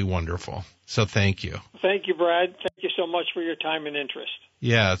absolutely wonderful. So thank you. Thank you, Brad. Thank you so much for your time and interest.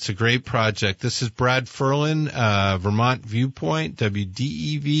 Yeah, it's a great project. This is Brad Ferland, Vermont Viewpoint,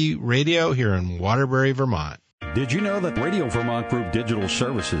 WDEV Radio here in Waterbury, Vermont. Did you know that Radio Vermont Group Digital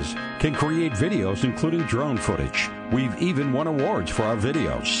Services can create videos including drone footage? We've even won awards for our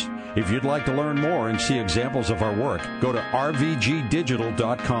videos. If you'd like to learn more and see examples of our work, go to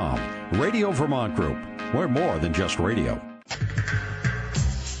rvgdigital.com. Radio Vermont Group. We're more than just radio.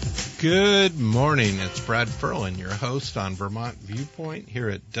 Good morning. It's Brad Ferland, your host on Vermont Viewpoint here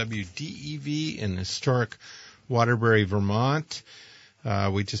at WDEV in historic Waterbury, Vermont.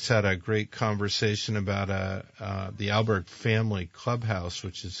 We just had a great conversation about the Alburgh Family Clubhouse,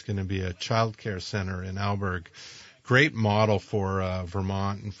 which is going to be a childcare center in Alburgh. Great model for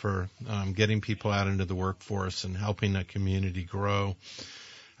Vermont and for getting people out into the workforce and helping a community grow.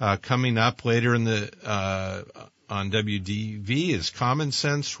 Coming up later in the on WDV is Common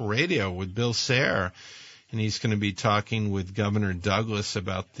Sense Radio with Bill Sayre, and he's going to be talking with Governor Douglas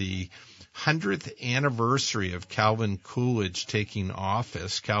about the 100th anniversary of Calvin Coolidge taking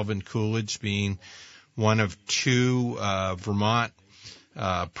office. Calvin Coolidge being one of two Vermont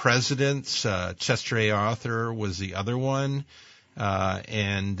presidents. Chester A. Arthur was the other one.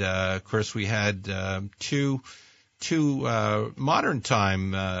 And of course, we had two modern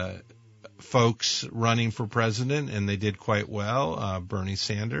time folks running for president, and they did quite well. Bernie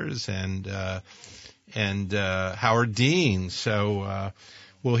Sanders and Howard Dean. So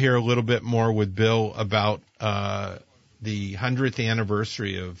we'll hear a little bit more with Bill about the 100th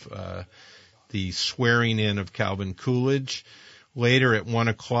anniversary of the swearing in of Calvin Coolidge. Later at 1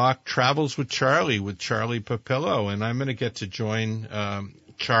 o'clock, Travels with Charlie Papillo, and I'm going to get to join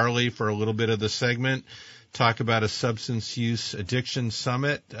Charlie for a little bit of the segment, talk about a substance use addiction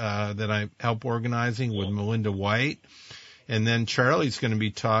summit that I help organizing with Melinda White. And then Charlie's going to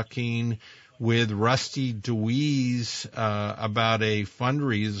be talking with Rusty DeWeese about a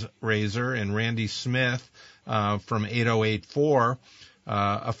fundraiser, and Randy Smith from 8084,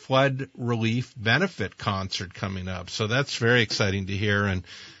 a flood relief benefit concert coming up. So that's very exciting to hear, and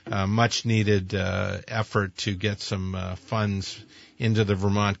much needed effort to get some funds into the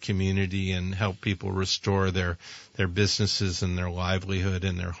Vermont community and help people restore their businesses and their livelihood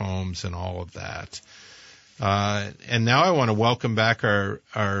and their homes and all of that. And now I want to welcome back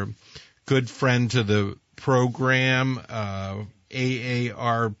our good friend to the program,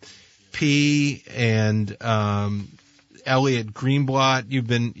 AARP and Elliott Greenblott.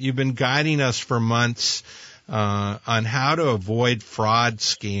 You've been guiding us for months on how to avoid fraud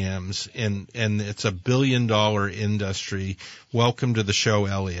scams, and it's $1 billion industry. Welcome to the show,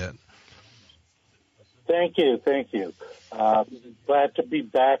 Elliott. Thank you. Glad to be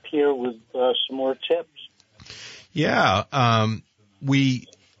back here with some more tips. Yeah, we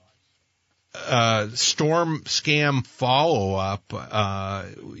storm scam follow-up.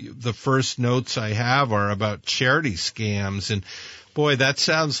 The first notes I have are about charity scams, and boy, that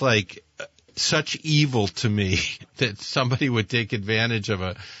sounds like such evil to me that somebody would take advantage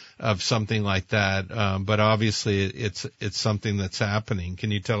of something like that. But obviously, it's something that's happening.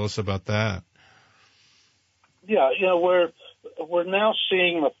 Can you tell us about that? Yeah, we're now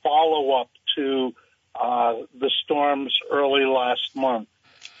seeing the follow-up to the storms early last month,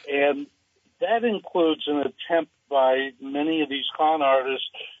 and that includes an attempt by many of these con artists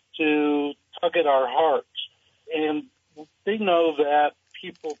to tug at our hearts. And they know that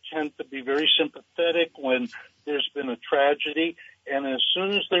people tend to be very sympathetic when there's been a tragedy. And as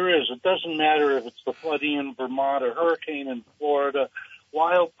soon as there is, it doesn't matter if it's the flooding in Vermont, a hurricane in Florida,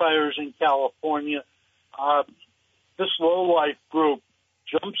 wildfires in California, this lowlife group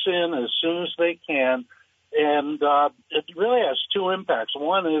jumps in as soon as they can. And it really has two impacts.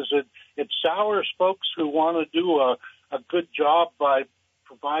 One is it sours folks who want to do a good job by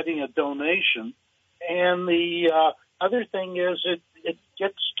providing a donation. And the other thing is it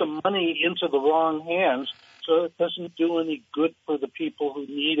gets the money into the wrong hands, so it doesn't do any good for the people who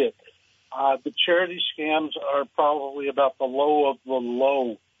need it. The charity scams are probably about the low of the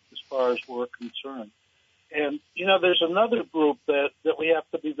low as far as we're concerned. And, there's another group that we have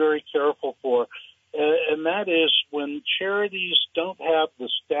to be very careful for. And that is when charities don't have the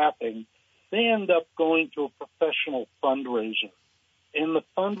staffing, they end up going to a professional fundraiser. And the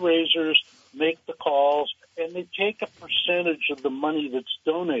fundraisers make the calls, and they take a percentage of the money that's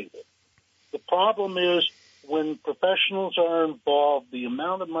donated. The problem is when professionals are involved, the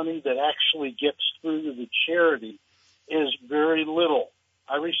amount of money that actually gets through to the charity is very little.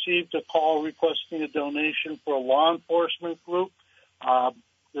 I received a call requesting a donation for a law enforcement group.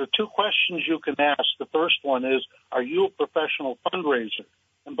 There are two questions you can ask. The first one is, are you a professional fundraiser?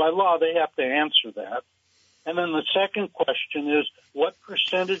 And by law, they have to answer that. And then the second question is, what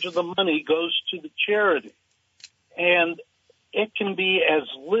percentage of the money goes to the charity? And it can be as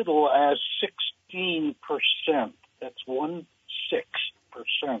little as 16%. That's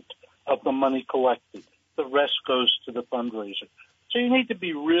 16% of the money collected. The rest goes to the fundraiser. So you need to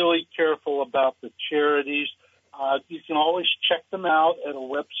be really careful about the charities. You can always check them out at a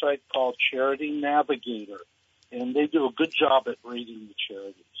website called Charity Navigator, and they do a good job at rating the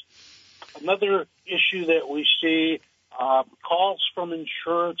charities. Another issue that we see, calls from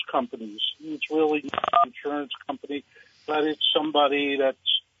insurance companies. It's really not an insurance company, but it's somebody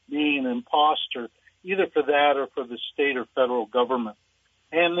that's being an imposter, either for that or for the state or federal government.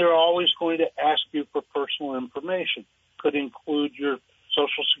 And they're always going to ask you for personal information. Could include your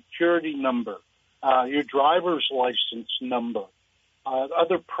Social Security number, your driver's license number,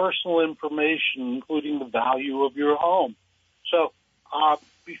 other personal information, including the value of your home. So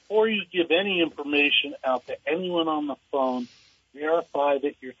before you give any information out to anyone on the phone, verify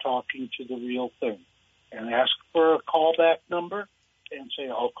that you're talking to the real thing. And ask for a callback number and say,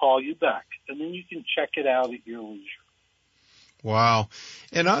 I'll call you back. And then you can check it out at your leisure. Wow.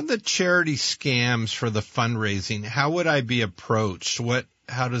 And on the charity scams for the fundraising, how would I be approached?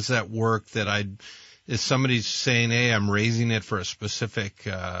 How does that work? Is somebody saying, hey, I'm raising it for a specific,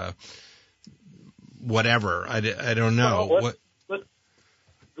 whatever? I don't know. Well,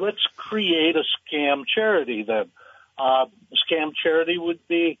 let's create a scam charity then. Scam charity would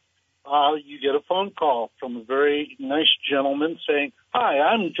be, you get a phone call from a very nice gentleman saying, hi,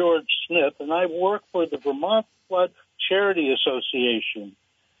 I'm George Smith, and I work for the Vermont Flood Charity Association.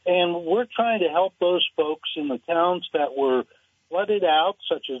 And we're trying to help those folks in the towns that were flooded out,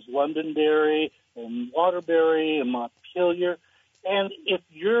 such as Londonderry and Waterbury and Montpelier. And if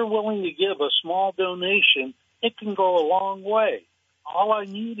you're willing to give a small donation, it can go a long way. All I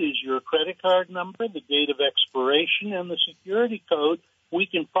need is your credit card number, the date of expiration, and the security code. We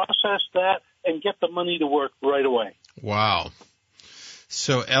can process that and get the money to work right away. Wow.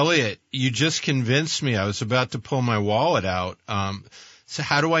 So, Elliott, you just convinced me. I was about to pull my wallet out. So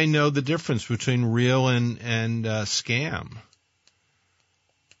how do I know the difference between real and scam?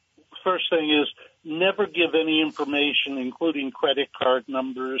 First thing is never give any information, including credit card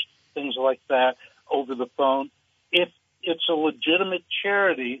numbers, things like that, over the phone. If it's a legitimate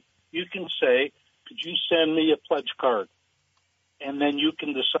charity, you can say, could you send me a pledge card? And then you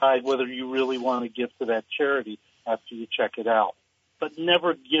can decide whether you really want to give to that charity after you check it out. But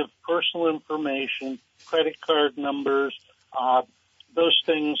never give personal information, credit card numbers. Those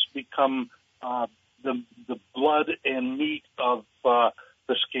things become the blood and meat of the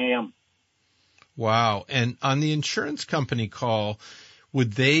scam. Wow. And on the insurance company call,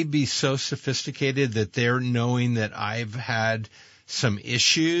 would they be so sophisticated that they're knowing that I've had some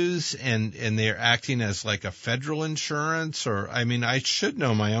issues and they're acting as like a federal insurance? Or, I mean, I should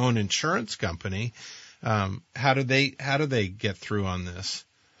know my own insurance company. How do they get through on this?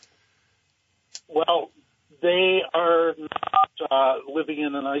 Well, they are not living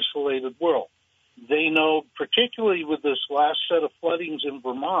in an isolated world. They know, particularly with this last set of floodings in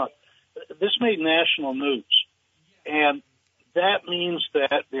Vermont, this made national news. And that means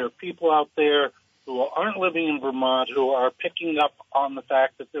that there are people out there who aren't living in Vermont who are picking up on the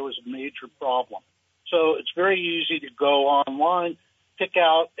fact that there was a major problem. So it's very easy to go online, pick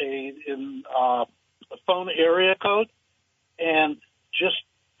out a phone area code, and just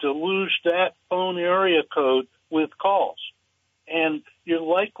deluge that phone area code with calls. And you're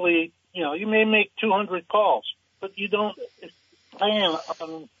likely, you may make 200 calls, but you don't plan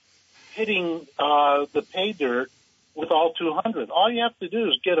on hitting the pay dirt with all 200. All you have to do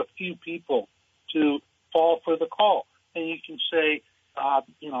is get a few people to fall for the call. And you can say,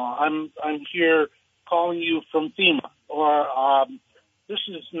 I'm here calling you from FEMA, or this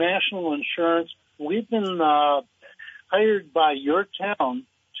is national insurance. We've been hired by your town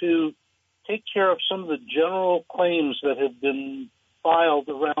to take care of some of the general claims that have been filed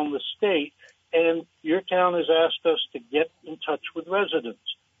around the state, and your town has asked us to get in touch with residents.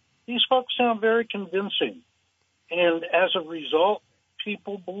 These folks sound very convincing, and as a result,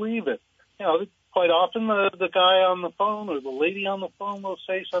 people believe it. Quite often the guy on the phone or the lady on the phone will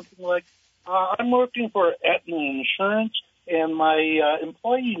say something like, I'm working for Aetna Insurance, and my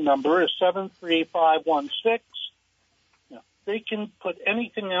employee number is 73516. They can put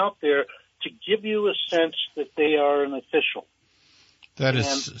anything out there to give you a sense that they are an official. That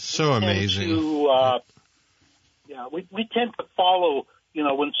is so amazing. We tend to follow,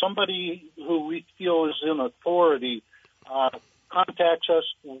 when somebody who we feel is in authority contacts us,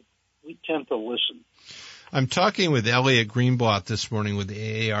 we tend to listen. I'm talking with Elliott Greenblott this morning with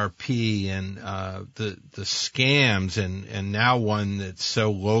the AARP and the scams and now one that's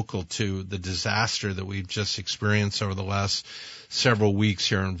so local to the disaster that we've just experienced over the last several weeks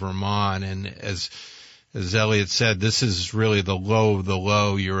here in Vermont. And as Elliott said, this is really the low of the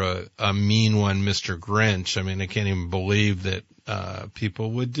low. You're a mean one, Mr. Grinch. I mean, I can't even believe that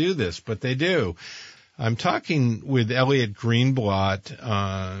people would do this, but they do. I'm talking with Elliott Greenblott,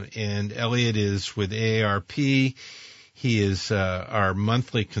 and Elliott is with AARP. He is our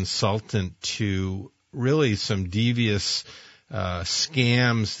monthly consultant to really some devious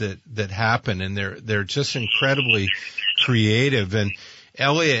scams that happen, and they're just incredibly creative. And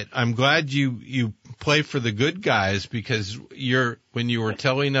Elliott, I'm glad you play for the good guys, because when you were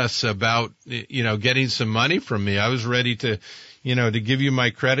telling us about getting some money from me, I was ready to give you my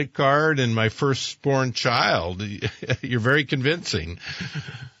credit card and my firstborn child. You're very convincing.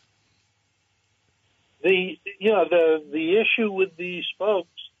 The issue with these folks,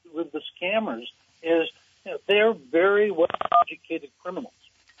 with the scammers, is they're very well educated criminals,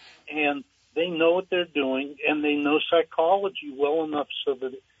 and they know what they're doing, and they know psychology well enough so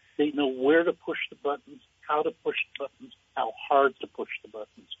that they know where to push the buttons, how to push the buttons, how hard to push the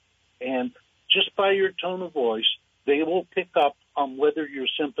buttons. And just by your tone of voice, they will pick up on whether you're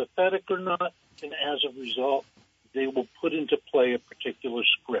sympathetic or not, and as a result, they will put into play a particular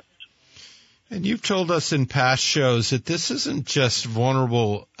script. And you've told us in past shows that this isn't just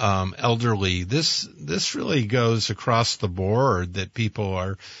vulnerable elderly. This really goes across the board, that people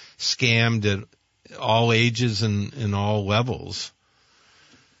are scammed at all ages and all levels.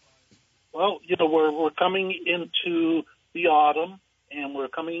 Well, we're coming into the autumn, and we're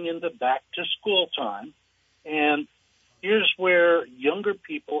coming into back to school time, and here's where younger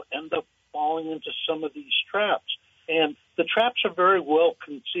people end up falling into some of these traps. And the traps are very well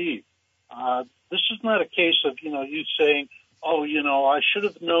conceived. This is not a case of, you saying, oh, I should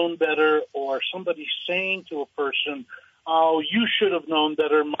have known better, or somebody saying to a person, oh, you should have known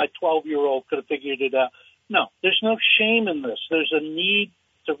better, my 12-year-old could have figured it out. No, there's no shame in this. There's a need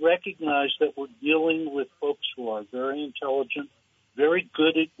to recognize that we're dealing with folks who are very intelligent, very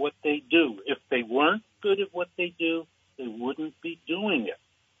good at what they do. If they weren't good at what they do, they wouldn't be doing it.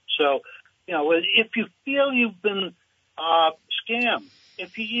 So, if you feel you've been scammed,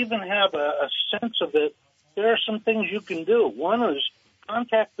 if you even have a sense of it, there are some things you can do. One is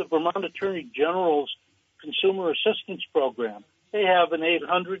contact the Vermont Attorney General's Consumer Assistance Program. They have an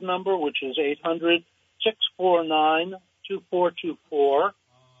 800 number, which is 800-649-2424,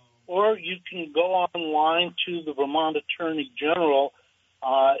 or you can go online to the Vermont Attorney General,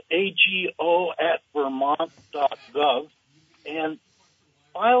 ago@vermont.gov, and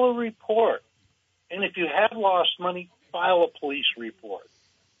file a report. And if you have lost money, file a police report.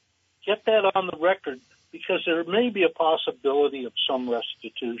 Get that on the record, because there may be a possibility of some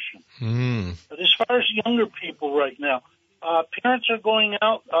restitution. But as far as younger people right now, parents are going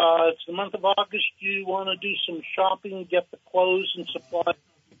out. It's the month of August. You want to do some shopping, get the clothes and supplies.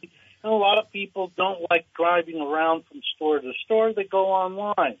 And a lot of people don't like driving around from store to store. They go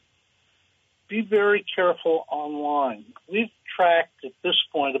online. Be very careful online. We've tracked at this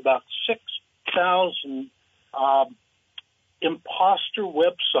point about 6,000 imposter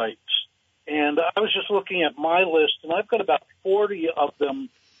websites. And I was just looking at my list, and I've got about 40 of them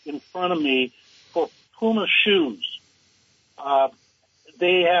in front of me for Puma shoes.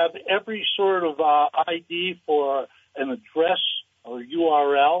 They have every sort of ID for an address or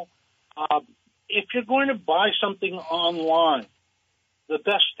URL. If you're going to buy something online, the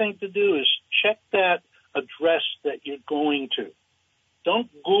best thing to do is check that address that you're going to.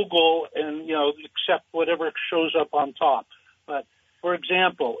 Don't Google and, accept whatever shows up on top. But, for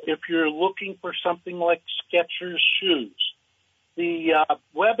example, if you're looking for something like Skechers shoes, the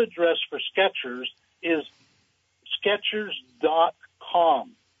web address for Skechers is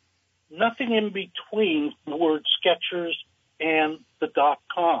Skechers.com. Nothing in between the word Skechers and the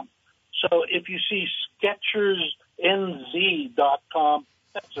 .com. So if you see SkechersNZ.com,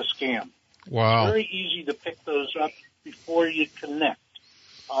 that's a scam. Wow. It's very easy to pick those up before you connect.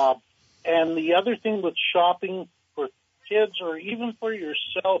 And the other thing with shopping for kids or even for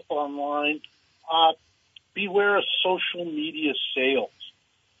yourself online, beware of social media sales.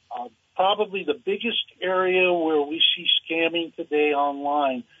 Probably the biggest area where we see scamming today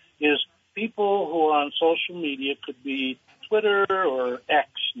online is people who are on social media, could be Twitter or X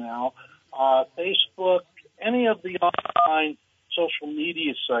now, Facebook, any of the online social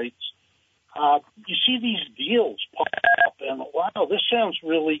media sites. You see these deals pop up, and wow, this sounds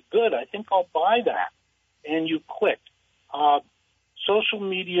really good. I think I'll buy that. And you click. Social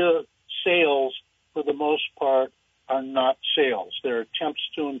media sales, for the most part, are not sales. They're attempts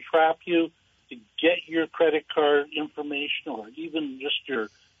to entrap you, to get your credit card information or even just your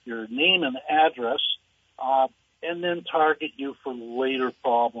name and address, and then target you for later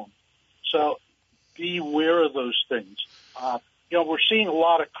problems. So beware of those things. We're seeing a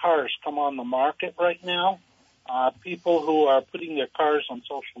lot of cars come on the market right now. People who are putting their cars on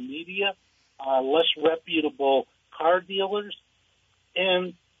social media, less reputable car dealers,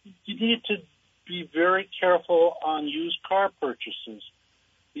 and you need to be very careful on used car purchases.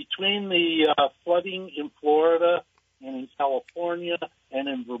 Between the flooding in Florida and in California and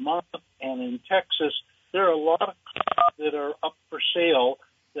in Vermont and in Texas, there are a lot of cars that are up for sale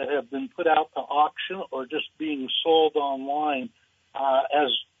that have been put out to auction or just being sold online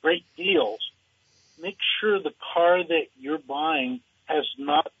as great deals. Make sure the car that you're buying has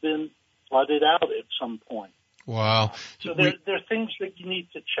not been flooded out at some point. Wow. So there are things that you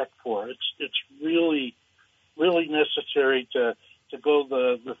need to check for. It's really, really necessary to go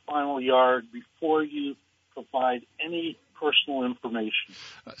the final yard before you provide any personal information.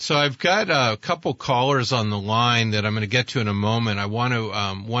 So I've got a couple callers on the line that I'm going to get to in a moment. I want to,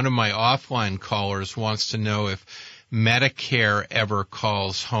 one of my offline callers wants to know if Medicare ever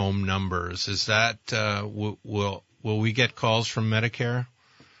calls home numbers. Is that, will we get calls from Medicare?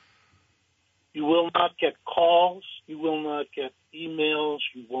 You will not get calls. You will not get emails.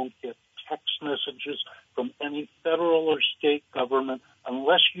 You won't get text messages from any federal or state government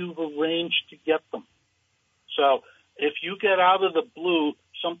unless you've arranged to get them. So if you get out of the blue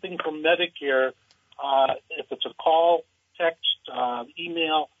something from Medicare, if it's a call, text,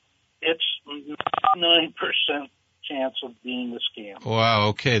 email, it's 99% chance of being a scam. Wow,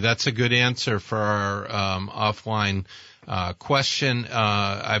 okay, that's a good answer for our offline question.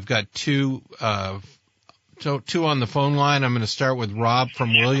 I've got two on the phone line. I'm going to start with Rob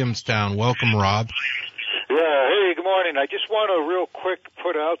from Williamstown. Welcome, Rob. Yeah, hey, good morning. I just want to real quick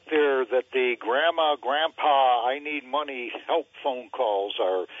put out there that the grandma, grandpa, I need money help phone calls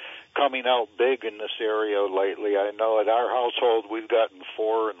are coming out big in this area lately. I know at our household we've gotten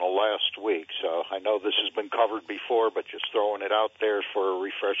 4 in the last week, so I know this has been covered before, but just throwing it out there for a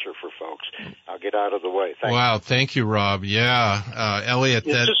refresher for folks. I'll get out of the way. Thank you. Thank you, Rob. Yeah, Elliott.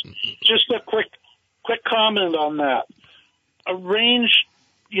 Just a quick comment on that. Arrange,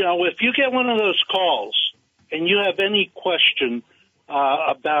 if you get one of those calls and you have any question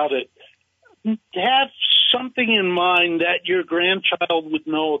about it, have something in mind that your grandchild would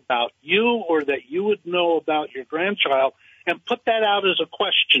know about you or that you would know about your grandchild, and put that out as a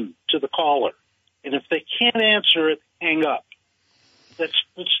question to the caller. And if they can't answer it, hang up. That's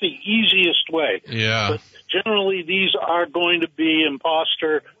the easiest way. Yeah. But generally, these are going to be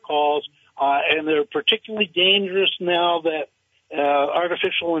imposter calls, and they're particularly dangerous now that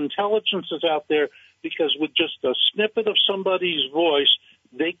artificial intelligence is out there, because with just a snippet of somebody's voice,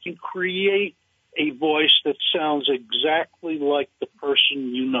 they can create a voice that sounds exactly like the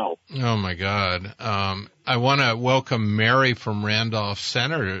person you know. Oh, my God. I want to welcome Mary from Randolph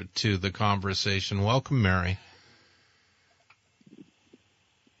Center to the conversation. Welcome, Mary.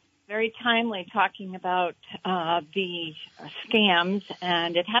 Very timely, talking about the scams,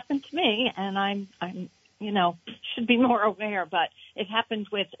 and it happened to me, and I'm should be more aware, but it happened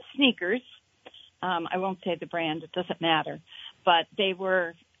with sneakers. I won't say the brand, it doesn't matter, but they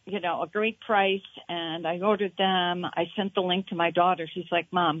were, a great price, and I ordered them. I sent the link to my daughter. She's like,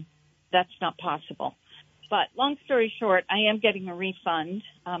 Mom, that's not possible. But long story short, I am getting a refund.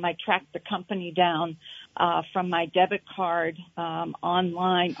 I tracked the company down from my debit card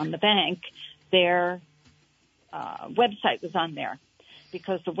online on the bank. Their website was on there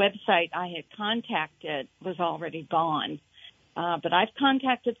because the website I had contacted was already gone. But I've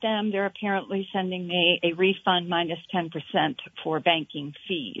contacted them. They're apparently sending me a refund minus 10% for banking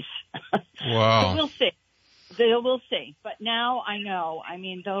fees. Wow. So we'll see. We'll see. But now I know. I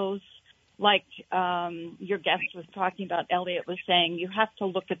mean, those, like your guest was talking about, Elliott was saying, you have to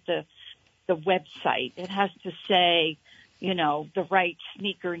look at the website. It has to say, the right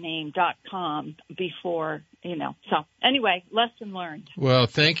sneakername.com before, So anyway, lesson learned. Well,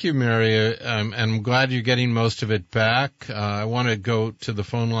 thank you, Mary. I'm glad you're getting most of it back. I want to go to the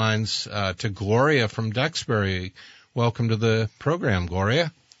phone lines to Gloria from Duxbury. Welcome to the program,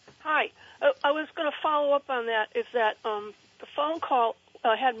 Gloria. Hi. I was going to follow up on that. Is that the phone call,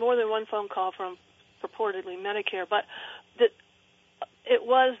 I had more than one phone call from purportedly Medicare, but it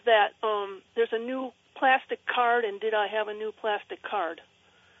was that there's a new plastic card, and did I have a new plastic card?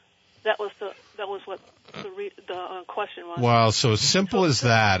 That was what the question was. Wow, so simple as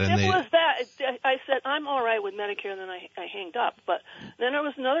that. Simple as that. I said, I'm all right with Medicare, and then I hanged up. But then there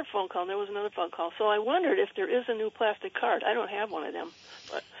was another phone call, and there was another phone call. So I wondered if there is a new plastic card. I don't have one of them.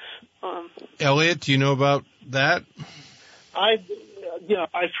 But Elliott, do you know about that? I've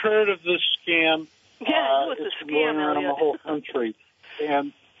heard of this scam. Yeah, it's a scam, going around the whole country.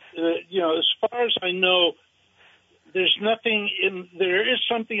 And, as far as I know, there is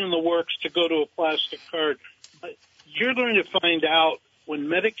something in the works to go to a plastic card. But you're going to find out when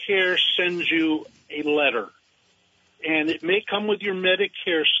Medicare sends you a letter. And it may come with your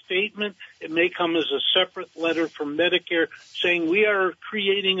Medicare statement. It may come as a separate letter from Medicare saying we are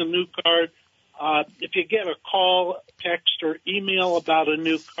creating a new card. If you get a call, text, or email about a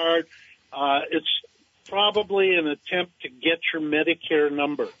new card, it's probably an attempt to get your Medicare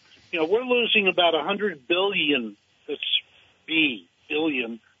number. We're losing about $100 billion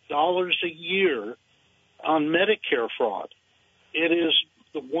a year on Medicare fraud. It is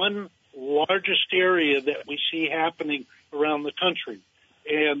the one largest area that we see happening around the country.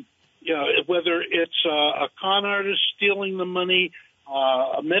 And, whether it's a con artist stealing the money,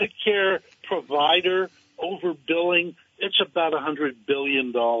 a Medicare provider overbilling, it's about $100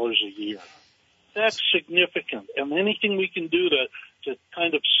 billion a year. That's significant. And anything we can do to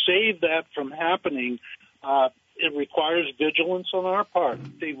kind of save that from happening, it requires vigilance on our part.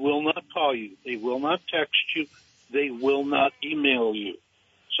 They will not call you. They will not text you. They will not email you.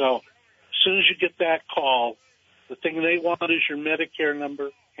 So as soon as you get that call, the thing they want is your Medicare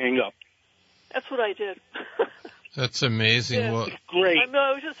number, hang up. That's what I did. That's amazing. Yeah. Well, great. I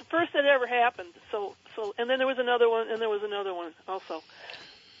know, it was just the first that ever happened. So, and then there was another one, and there was another one also.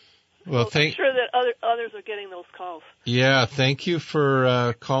 Well, I'm sure that others are getting those calls. Yeah, thank you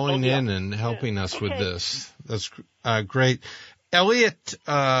for calling in and helping us with this. That's great. Elliott,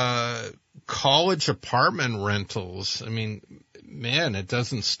 college apartment rentals. I mean, man, it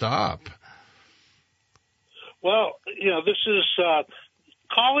doesn't stop. Well, this is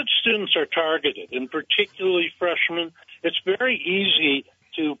college students are targeted, and particularly freshmen. It's very easy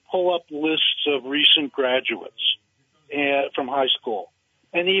to pull up lists of recent graduates from high school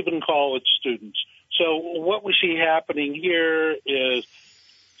and even college students. So what we see happening here is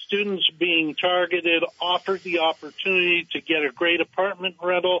students being targeted, offered the opportunity to get a great apartment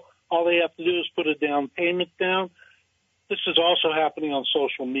rental. All they have to do is put a down payment down. This is also happening on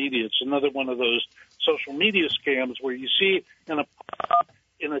social media. It's another one of those social media scams where you see in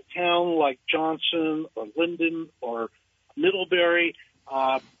a town like Johnson or Linden or Middlebury,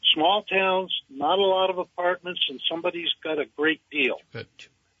 small towns, not a lot of apartments, and somebody's got a great deal. Good.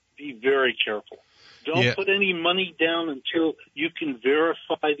 Be very careful. Don't put any money down until you can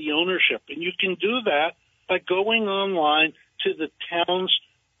verify the ownership. And you can do that by going online to the town's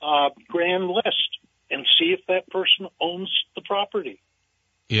grand list and see if that person owns the property.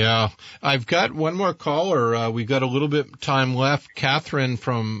 Yeah. I've got one more caller. We've got a little bit of time left. Catherine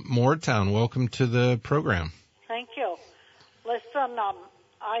from Moortown, welcome to the program. Thank you. Listen,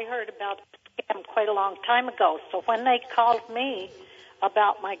 I heard about them quite a long time ago. So when they called me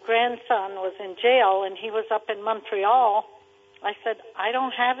about my grandson was in jail and he was up in Montreal, I said, I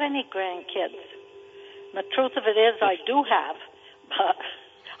don't have any grandkids. And the truth of it is I do have, but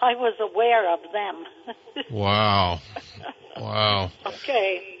I was aware of them. Wow. Wow.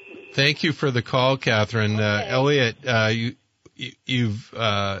 Okay. Thank you for the call, Catherine. Okay. Elliott, you've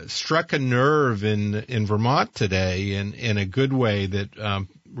struck a nerve in Vermont today in a good way that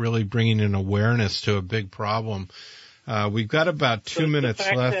really bringing an awareness to a big problem. We've got about 2 minutes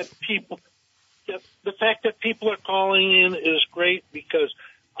left. The fact that people are calling in is great because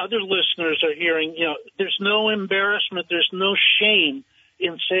other listeners are hearing, there's no embarrassment, there's no shame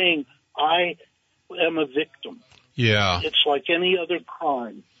in saying, I am a victim. Yeah. It's like any other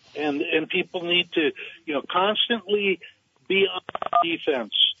crime. And people need to, constantly be on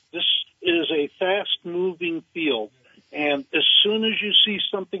defense. This is a fast-moving field. And as soon as you see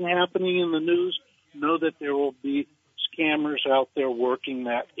something happening in the news, know that there will be scammers out there working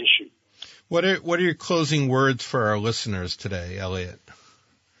that issue. What are your closing words for our listeners today, Elliott?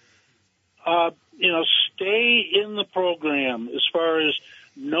 Stay in the program as far as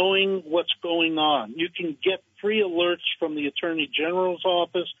knowing what's going on. You can get free alerts from the Attorney General's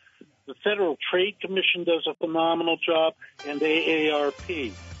office. The Federal Trade Commission does a phenomenal job, and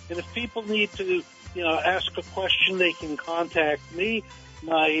AARP. And if people need to, ask a question, they can contact me.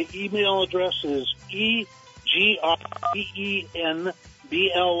 My email address is EGRENBLOTT.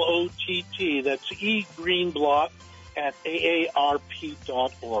 That's eGreenblott at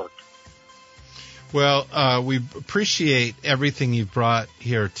AARP.org. Well, we appreciate everything you've brought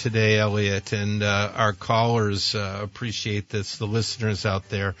here today, Elliott, and our callers appreciate this, the listeners out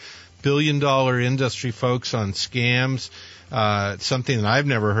there. Billion-dollar industry folks on scams. It's something that I've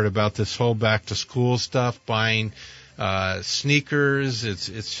never heard about, this whole back-to-school stuff, buying sneakers.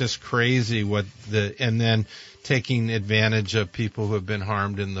 It's just crazy and then taking advantage of people who have been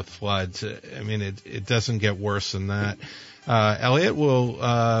harmed in the floods. I mean, it doesn't get worse than that. Elliott,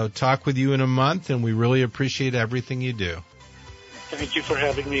 we'll talk with you in a month, and we really appreciate everything you do. Thank you for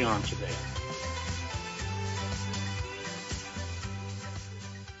having me on today.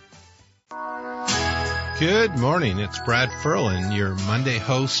 Good morning. It's Brad Ferland, your Monday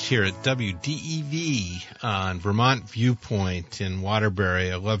host here at WDEV on Vermont Viewpoint in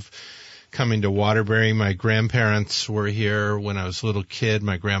Waterbury. I love coming to Waterbury. My grandparents were here when I was a little kid.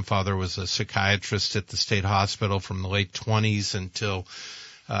 My grandfather was a psychiatrist at the state hospital from the late 20s until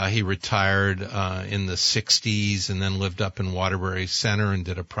he retired in the 60s, and then lived up in Waterbury Center and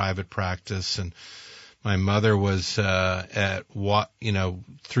did a private practice. And my mother was through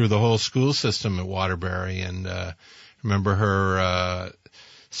the whole school system at Waterbury, and remember her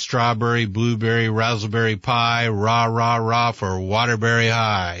strawberry, blueberry, raspberry pie, rah, rah, rah for Waterbury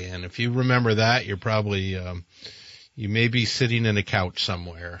High. And if you remember that, you're probably You may be sitting in a couch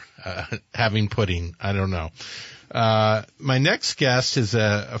somewhere, having pudding. I don't know. My next guest is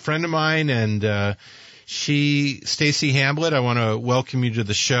a friend of mine, and Stacey Hamblett. I want to welcome you to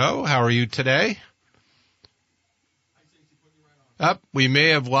the show. How are you today? We may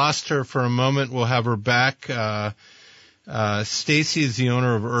have lost her for a moment. We'll have her back. Stacey is the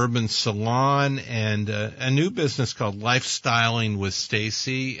owner of Urban Salon and a new business called Lifestyling with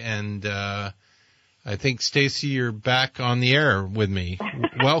Stacey. And I think, Stacey, you're back on the air with me.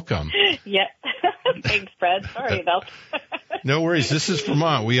 Welcome. Yeah. Thanks, Brad. Sorry about that. No worries. This is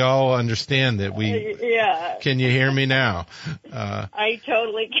Vermont. We all understand that Yeah. Can you hear me now? I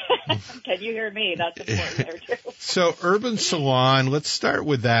totally can. Can you hear me? That's important there, too. So, Urban Salon, let's start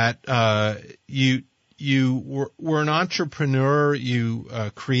with that. You were an entrepreneur. You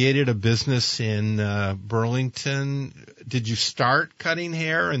created a business in Burlington. Did you start cutting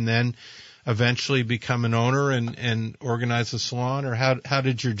hair and then eventually become an owner and organize a salon, or how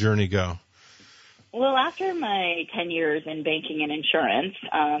did your journey go? Well, after my 10 years in banking and insurance,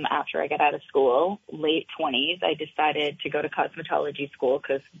 after I got out of school, late 20s, I decided to go to cosmetology school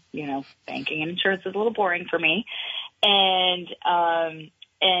because, banking and insurance is a little boring for me. And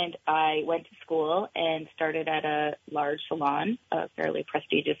I went to school and started at a large salon, a fairly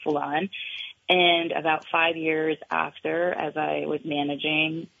prestigious salon. And about 5 years after, as I was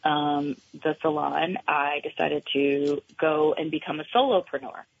managing the salon, I decided to go and become a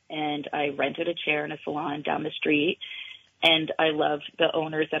solopreneur. And I rented a chair in a salon down the street. And I loved the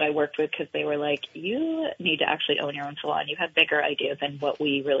owners that I worked with because they were like, you need to actually own your own salon. You have bigger ideas than what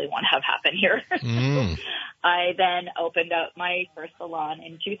we really want to have happen here. I then opened up my first salon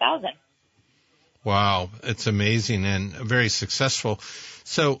in 2000. Wow, it's amazing and very successful.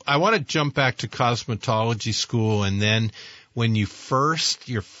 So I want to jump back to cosmetology school, and then when your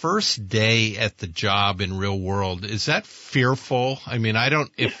first day at the job in real world, is that fearful? I mean,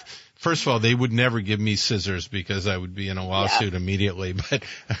 first of all, they would never give me scissors because I would be in a lawsuit immediately, but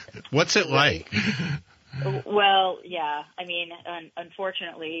what's it like? Well, yeah. I mean,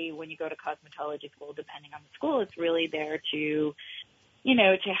 unfortunately, when you go to cosmetology school, depending on the school, it's really there to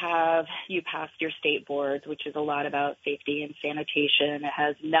have you pass your state boards, which is a lot about safety and sanitation. It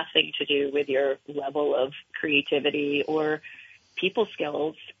has nothing to do with your level of creativity or people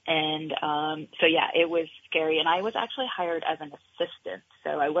skills. And it was scary. And I was actually hired as an assistant,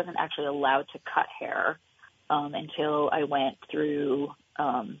 so I wasn't actually allowed to cut hair until I went through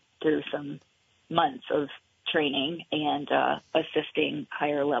some months of training and assisting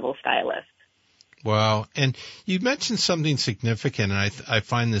higher level stylists. Wow. And you mentioned something significant, and I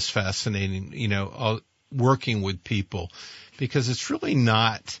find this fascinating, working with people, because it's really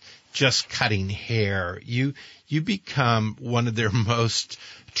not just cutting hair. You become one of their most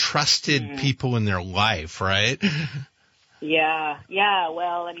trusted people in their life, right? Yeah.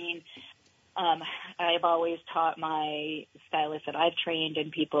 Well, I mean, I've always taught my stylists that I've trained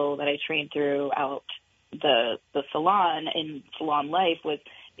and people that I trained throughout the salon and salon life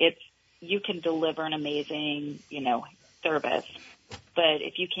you can deliver an amazing, service. But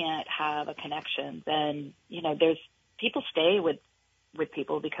if you can't have a connection, then, people stay with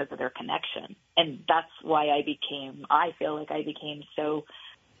people because of their connection. And that's why I feel like I became so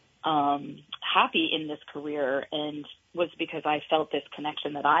happy in this career, and was because I felt this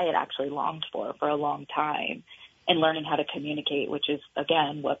connection that I had actually longed for a long time, and learning how to communicate, which is,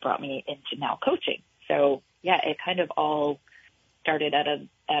 again, what brought me into now coaching. So, yeah, it kind of all started at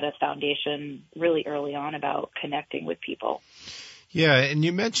a foundation really early on about connecting with people. Yeah, and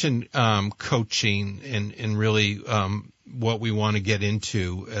you mentioned coaching and really what we want to get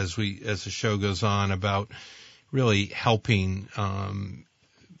into as the show goes on, about really helping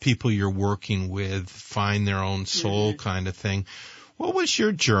people you're working with find their own soul kind of thing. What was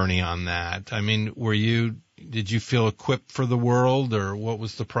your journey on that? I mean, did you feel equipped for the world, or what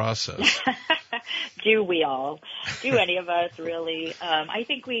was the process? Do we all? Do any of us really? I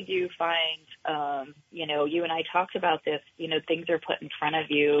think we do find, you and I talked about this, things are put in front of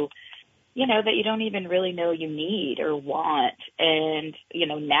you, that you don't even really know you need or want. And,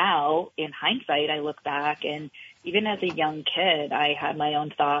 now in hindsight, I look back, and even as a young kid, I had my own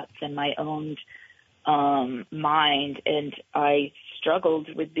thoughts and my own mind, and I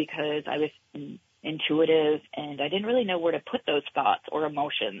struggled with, because I was intuitive and I didn't really know where to put those thoughts or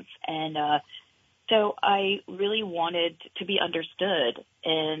emotions. And, so I really wanted to be understood,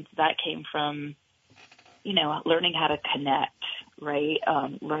 and that came from, learning how to connect, right?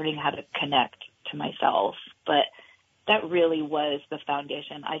 Learning how to connect to myself. But that really was the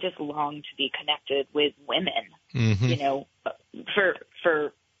foundation. I just longed to be connected with women,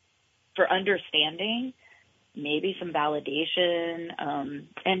 for understanding maybe some validation,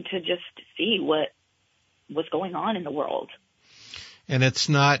 and to just see what's going on in the world. And it's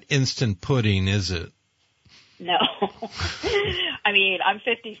not instant pudding, is it? No. I mean, I'm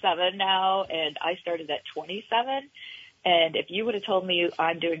 57 now, and I started at 27. And if you would have told me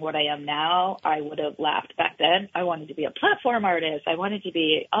I'm doing what I am now, I would have laughed. Back then, I wanted to be a platform artist. I wanted to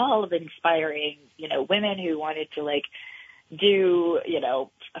be all of inspiring, women who wanted to do,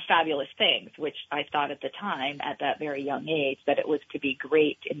 fabulous things, which I thought at the time, at that very young age, that it was to be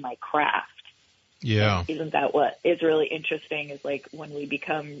great in my craft. Yeah. And isn't that what is really interesting is when we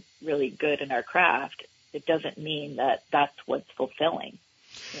become really good in our craft, it doesn't mean that that's what's fulfilling.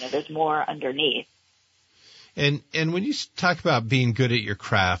 There's more underneath. And when you talk about being good at your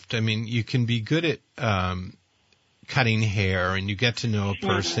craft, I mean, you can be good at cutting hair, and you get to know a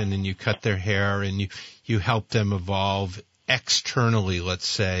person and you cut their hair and you help them evolve externally, let's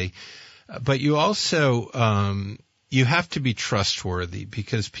say. But you also you have to be trustworthy,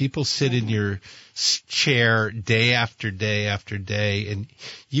 because people sit in your chair day after day after day, and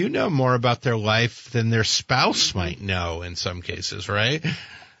you know more about their life than their spouse might know in some cases, right?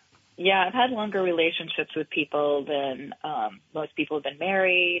 Yeah, I've had longer relationships with people than most people have been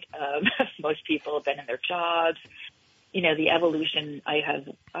married. Most people have been in their jobs. The evolution. I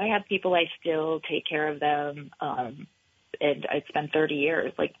have people I still take care of them, and it's been 30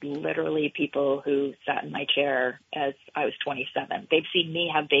 years. Literally, people who sat in my chair as I was 27. They've seen me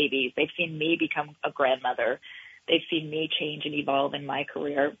have babies. They've seen me become a grandmother. They've seen me change and evolve in my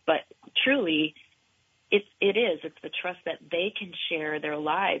career. But truly, It's the trust that they can share their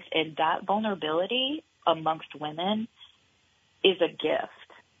lives, and that vulnerability amongst women is a gift.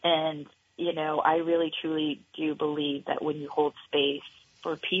 And, I really truly do believe that when you hold space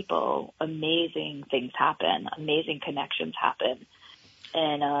for people, amazing things happen, amazing connections happen.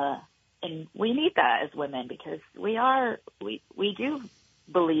 And we need that as women, because we do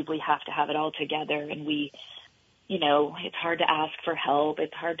believe we have to have it all together, and it's hard to ask for help.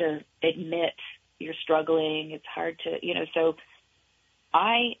 It's hard to admit you're struggling. It's hard to, so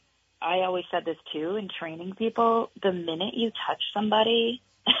I always said this too in training people. The minute you touch somebody,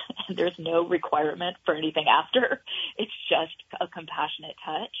 there's no requirement for anything after. It's just a compassionate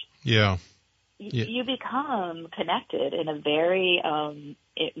touch. Yeah. You become connected in a very, a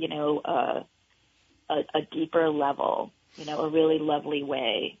deeper level, a really lovely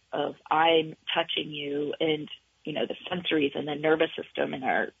way of I'm touching you, and, the sensories and the nervous system in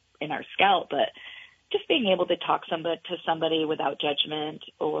our scalp, but just being able to talk to somebody without judgment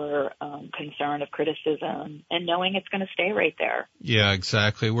or concern of criticism, and knowing it's going to stay right there. Yeah,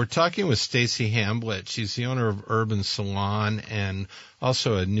 exactly. We're talking with Stacey Hamblett. She's the owner of Urban Salon and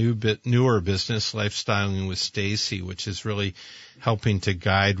also a newer business, Lifestyling with Stacey, which is really helping to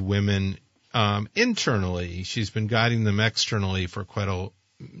guide women internally. She's been guiding them externally for quite a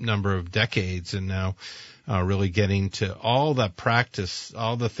number of decades, and now really getting to all that practice,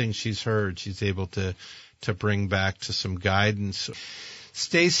 all the things she's heard, she's able to bring back to some guidance.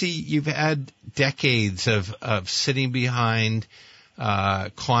 Stacey, you've had decades of sitting behind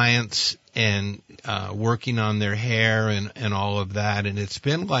clients and working on their hair and all of that, and it's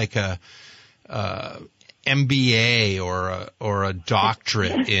been like a MBA or a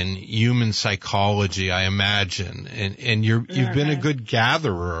doctorate in human psychology, I imagine, and you've been a good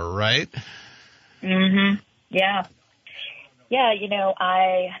gatherer, right? Mhm. Yeah. Yeah.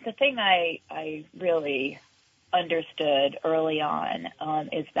 The thing I really understood early on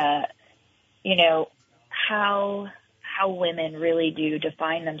is that how women really do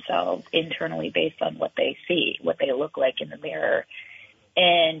define themselves internally based on what they see, what they look like in the mirror,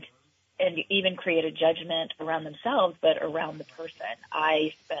 and even create a judgment around themselves, but around the person.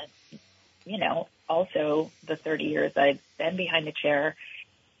 I spent, also the 30 years I've been behind the chair.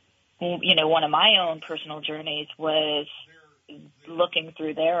 One of my own personal journeys was looking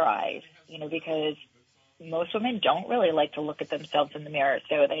through their eyes, because most women don't really like to look at themselves in the mirror.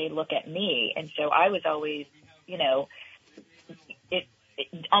 So they look at me. And so I was always,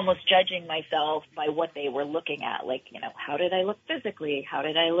 almost judging myself by what they were looking at. How did I look physically? How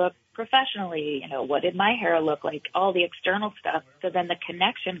did I look professionally? What did my hair look like? All the external stuff. So then the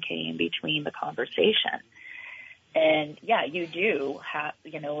connection came between the conversation. And yeah, you do have,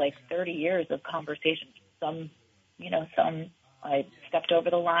 30 years of conversations. Some I've stepped over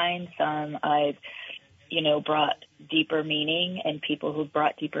the line. Some I've, brought deeper meaning, and people who've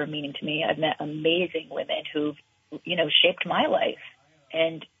brought deeper meaning to me. I've met amazing women who've, shaped my life,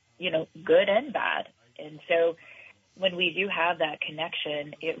 and, good and bad. And so when we do have that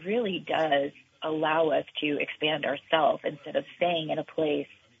connection, it really does allow us to expand ourselves instead of staying in a place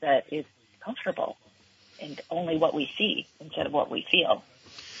that is comfortable. only what we see instead of what we feel.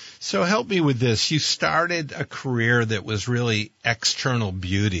 So help me with this. You started a career that was really external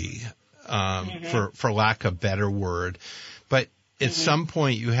beauty, for lack of a better word. But at some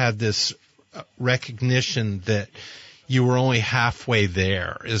point you had this recognition that you were only halfway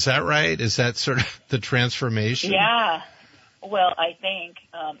there. Is that right? Is that sort of the transformation? Yeah. Well, I think,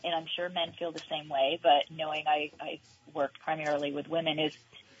 and I'm sure men feel the same way, but knowing I work primarily with women, is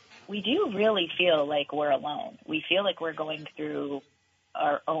we do really feel like we're alone. We feel like we're going through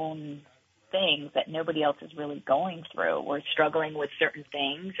our own things that nobody else is really going through. We're struggling with certain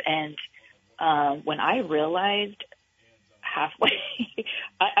things. And when I realized halfway,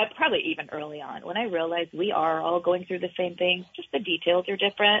 I probably even early on, when I realized we are all going through the same things, just the details are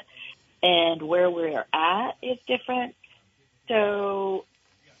different and where we're at is different. So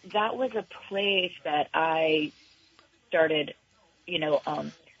that was a place that I started,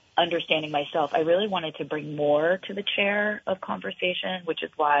 understanding myself. I really wanted to bring more to the chair of conversation, which is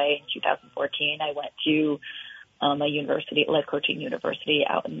why in 2014 I went to a university, life coaching university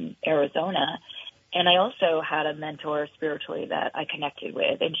out in Arizona. And I also had a mentor spiritually that I connected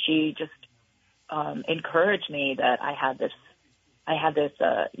with, and she just encouraged me that I had this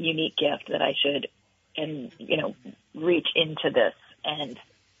unique gift that I should, reach into this. And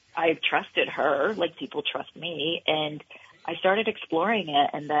I trusted her, like people trust me, and I started exploring it.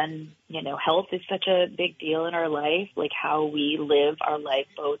 And then, health is such a big deal in our life, like how we live our life,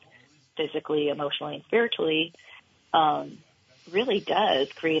 both physically, emotionally, and spiritually, really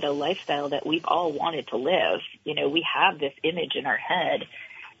does create a lifestyle that we've all wanted to live. We have this image in our head,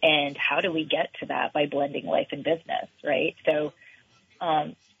 and how do we get to that? By blending life and business, right? So,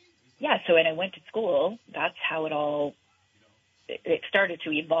 so when I went to school, that's how it started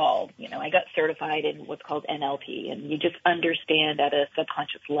to evolve. I got certified in what's called NLP, and you just understand at a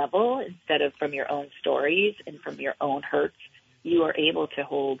subconscious level instead of from your own stories and from your own hurts. You are able to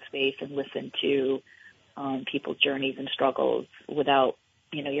hold space and listen to people's journeys and struggles without,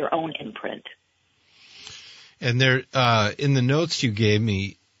 your own imprint. And there, in the notes you gave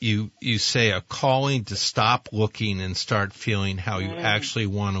me, you say a calling to stop looking and start feeling how you actually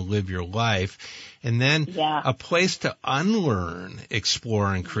want to live your life. And then a place to unlearn,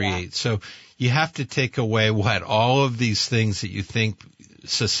 explore, and create. Yeah. So you have to take away all of these things that you think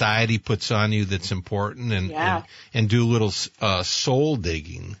society puts on you that's important and do a little soul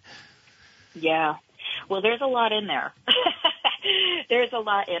digging. Yeah. Well, there's a lot in there. There's a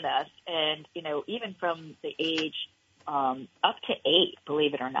lot in us. And, even from the age up to 8,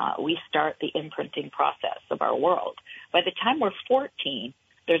 believe it or not, we start the imprinting process of our world. By the time we're 14,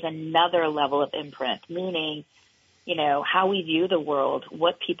 there's another level of imprint, meaning, how we view the world,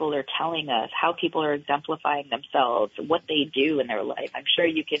 what people are telling us, how people are exemplifying themselves, what they do in their life. I'm sure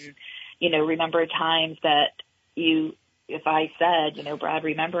you can, remember times that if I said, Brad,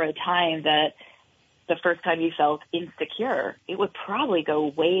 remember a time that the first time you felt insecure, it would probably go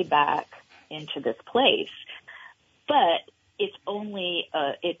way back into this place. But it's only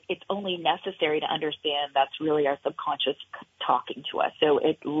necessary to understand that's really our subconscious talking to us. So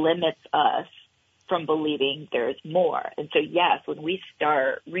it limits us from believing there's more. And so, yes, when we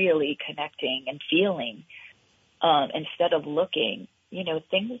start really connecting and feeling, instead of looking,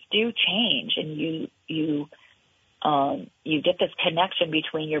 things do change, and you get this connection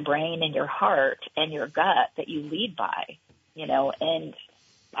between your brain and your heart and your gut that you lead by, and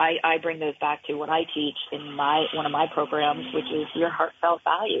I bring those back to what I teach in one of my programs, which is your heartfelt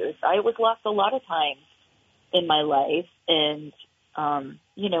values. I was lost a lot of times in my life, and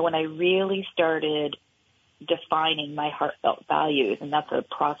when I really started defining my heartfelt values, and that's a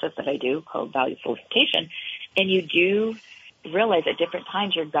process that I do called value solicitation, and you do realize at different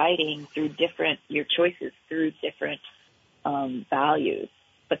times you're guiding through your choices through different values,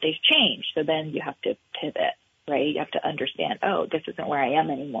 but they've changed. So then you have to pivot. Right? You have to understand, this isn't where I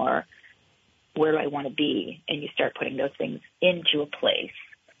am anymore. Where do I want to be? And you start putting those things into a place.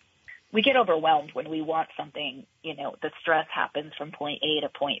 We get overwhelmed when we want something, the stress happens from point A to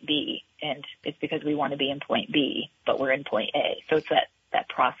point B, and it's because we want to be in point B, but we're in point A. So it's that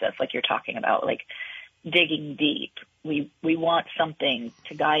process like you're talking about, like digging deep. We want something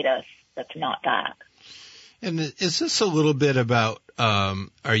to guide us that's not that. And is this a little bit about,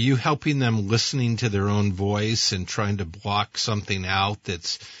 are you helping them listening to their own voice and trying to block something out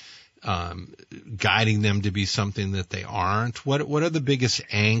that's guiding them to be something that they aren't? What are the biggest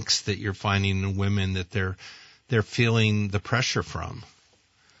angst that you're finding in women that they're feeling the pressure from?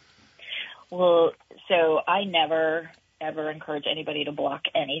 Well, so I never, ever encourage anybody to block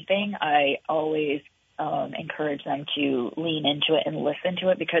anything. I always encourage them to lean into it and listen to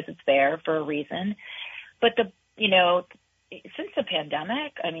it because it's there for a reason. but since the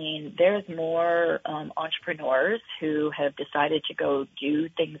pandemic, I mean, there's more entrepreneurs who have decided to go do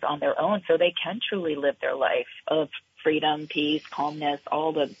things on their own so they can truly live their life of freedom, peace, calmness,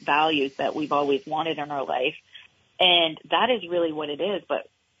 all the values that we've always wanted in our life. And that is really what it is. But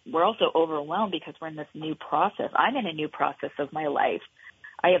we're also overwhelmed because we're in this new process. I'm in a new process of my life.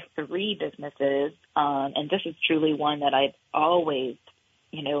 I have 3 businesses, and this is truly one that I've always,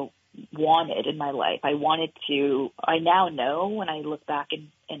 wanted in my life. I now know when I look back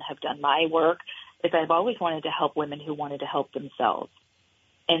and have done my work, is I've always wanted to help women who wanted to help themselves.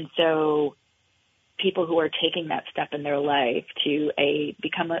 And so people who are taking that step in their life to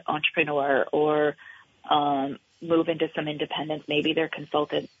become an entrepreneur or move into some independence, maybe they're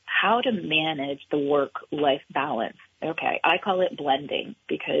consultant, how to manage the work-life balance. Okay, I call it blending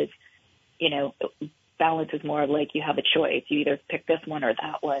because, balance is more like you have a choice. You either pick this one or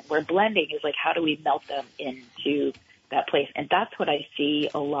that one. Where blending is like, how do we melt them into that place? And that's what I see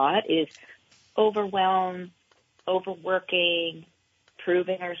a lot is overwhelm, overworking,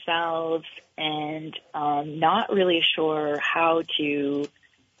 proving ourselves, and not really sure how to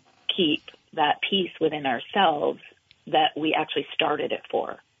keep that peace within ourselves that we actually started it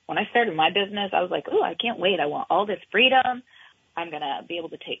for. When I started my business, I was like, oh, I can't wait. I want all this freedom. I'm going to be able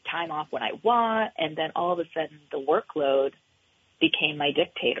to take time off when I want. And then all of a sudden the workload became my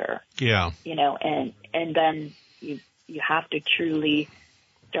dictator. Yeah. And then you have to truly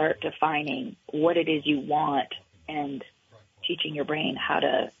start defining what it is you want and teaching your brain how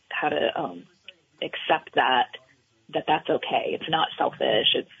to accept that's okay. It's not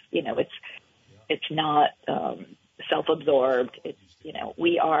selfish. It's not self-absorbed. It's,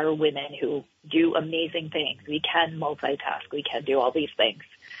 we are women who do amazing things. We can multitask. We can do all these things.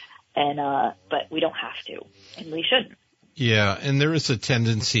 And, but we don't have to, and we shouldn't. Yeah. And there is a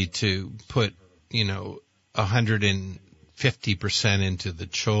tendency to put, 150% into the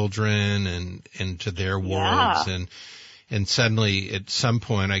children and into their worlds. Yeah. And suddenly at some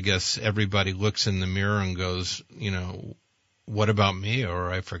point, I guess everybody looks in the mirror and goes, what about me?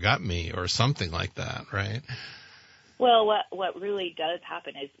 Or I forgot me or something like that. Right. Well, what really does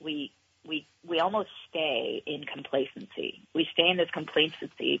happen is we almost stay in complacency. We stay in this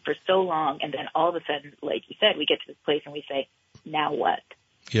complacency for so long, and then all of a sudden, like you said, we get to this place and we say, now what?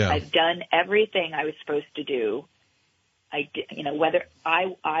 Yeah. I've done everything I was supposed to do. Whether I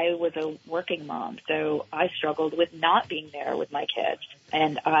was a working mom, so I struggled with not being there with my kids,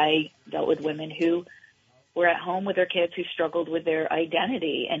 and I dealt with women who were at home with their kids who struggled with their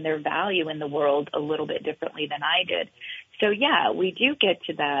identity and their value in the world a little bit differently than I did. So yeah, we do get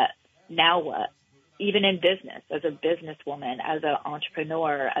to that now what, even in business, as a businesswoman, as an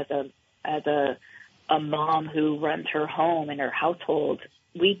entrepreneur, as a mom who runs her home and her household,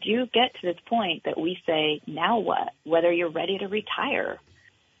 we do get to this point that we say, now what? Whether you're ready to retire,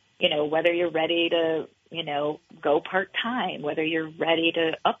 whether you're ready to, go part-time, whether you're ready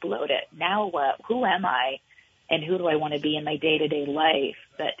to upload it. Now what? Who am I? And who do I want to be in my day-to-day life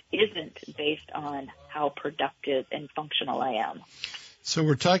that isn't based on how productive and functional I am? So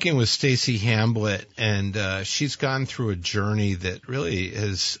we're talking with Stacey Hamblett, and she's gone through a journey that really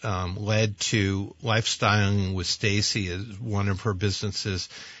has led to Lifestyling with Stacey as one of her businesses.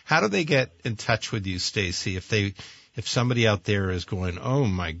 How do they get in touch with you, Stacey, if somebody out there is going, oh,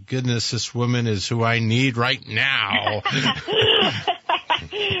 my goodness, this woman is who I need right now?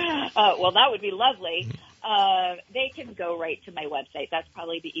 Well, that would be lovely. They can go right to my website. That's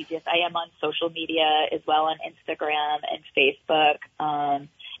probably the easiest. I am on social media as well, on Instagram and Facebook.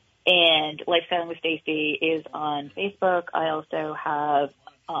 And Lifestyling with Stacey is on Facebook. I also have,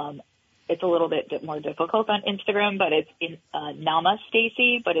 it's a little bit more difficult on Instagram, but it's in Nama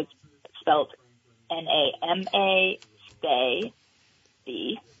Stacey, but it's spelled Nama Stay,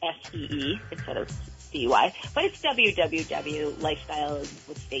 C-S-E-E instead of C-Y. But it's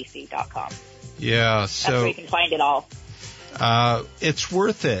www.lifestylingwithstacey.com. Yeah, so that's where you can find it all. It's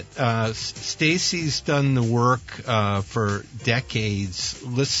worth it. Stacey's done the work for decades,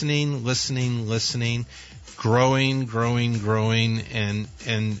 listening, growing, and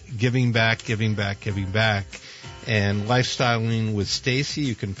giving back. And Lifestyling with Stacey,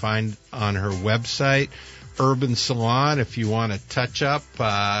 you can find on her website. Urban Salon, if you want to touch up,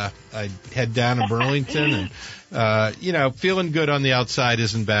 I head down to Burlington, and feeling good on the outside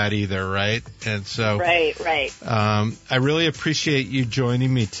isn't bad either, right? And so, right. I really appreciate you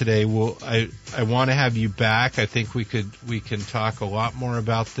joining me today. I want to have you back. I think we can talk a lot more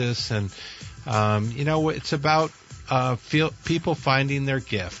about this, and it's about people finding their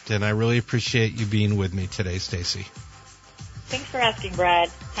gift, and I really appreciate you being with me today, Stacey. Thanks for asking, Brad.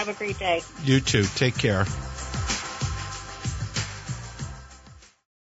 Have a great day. You too. Take care.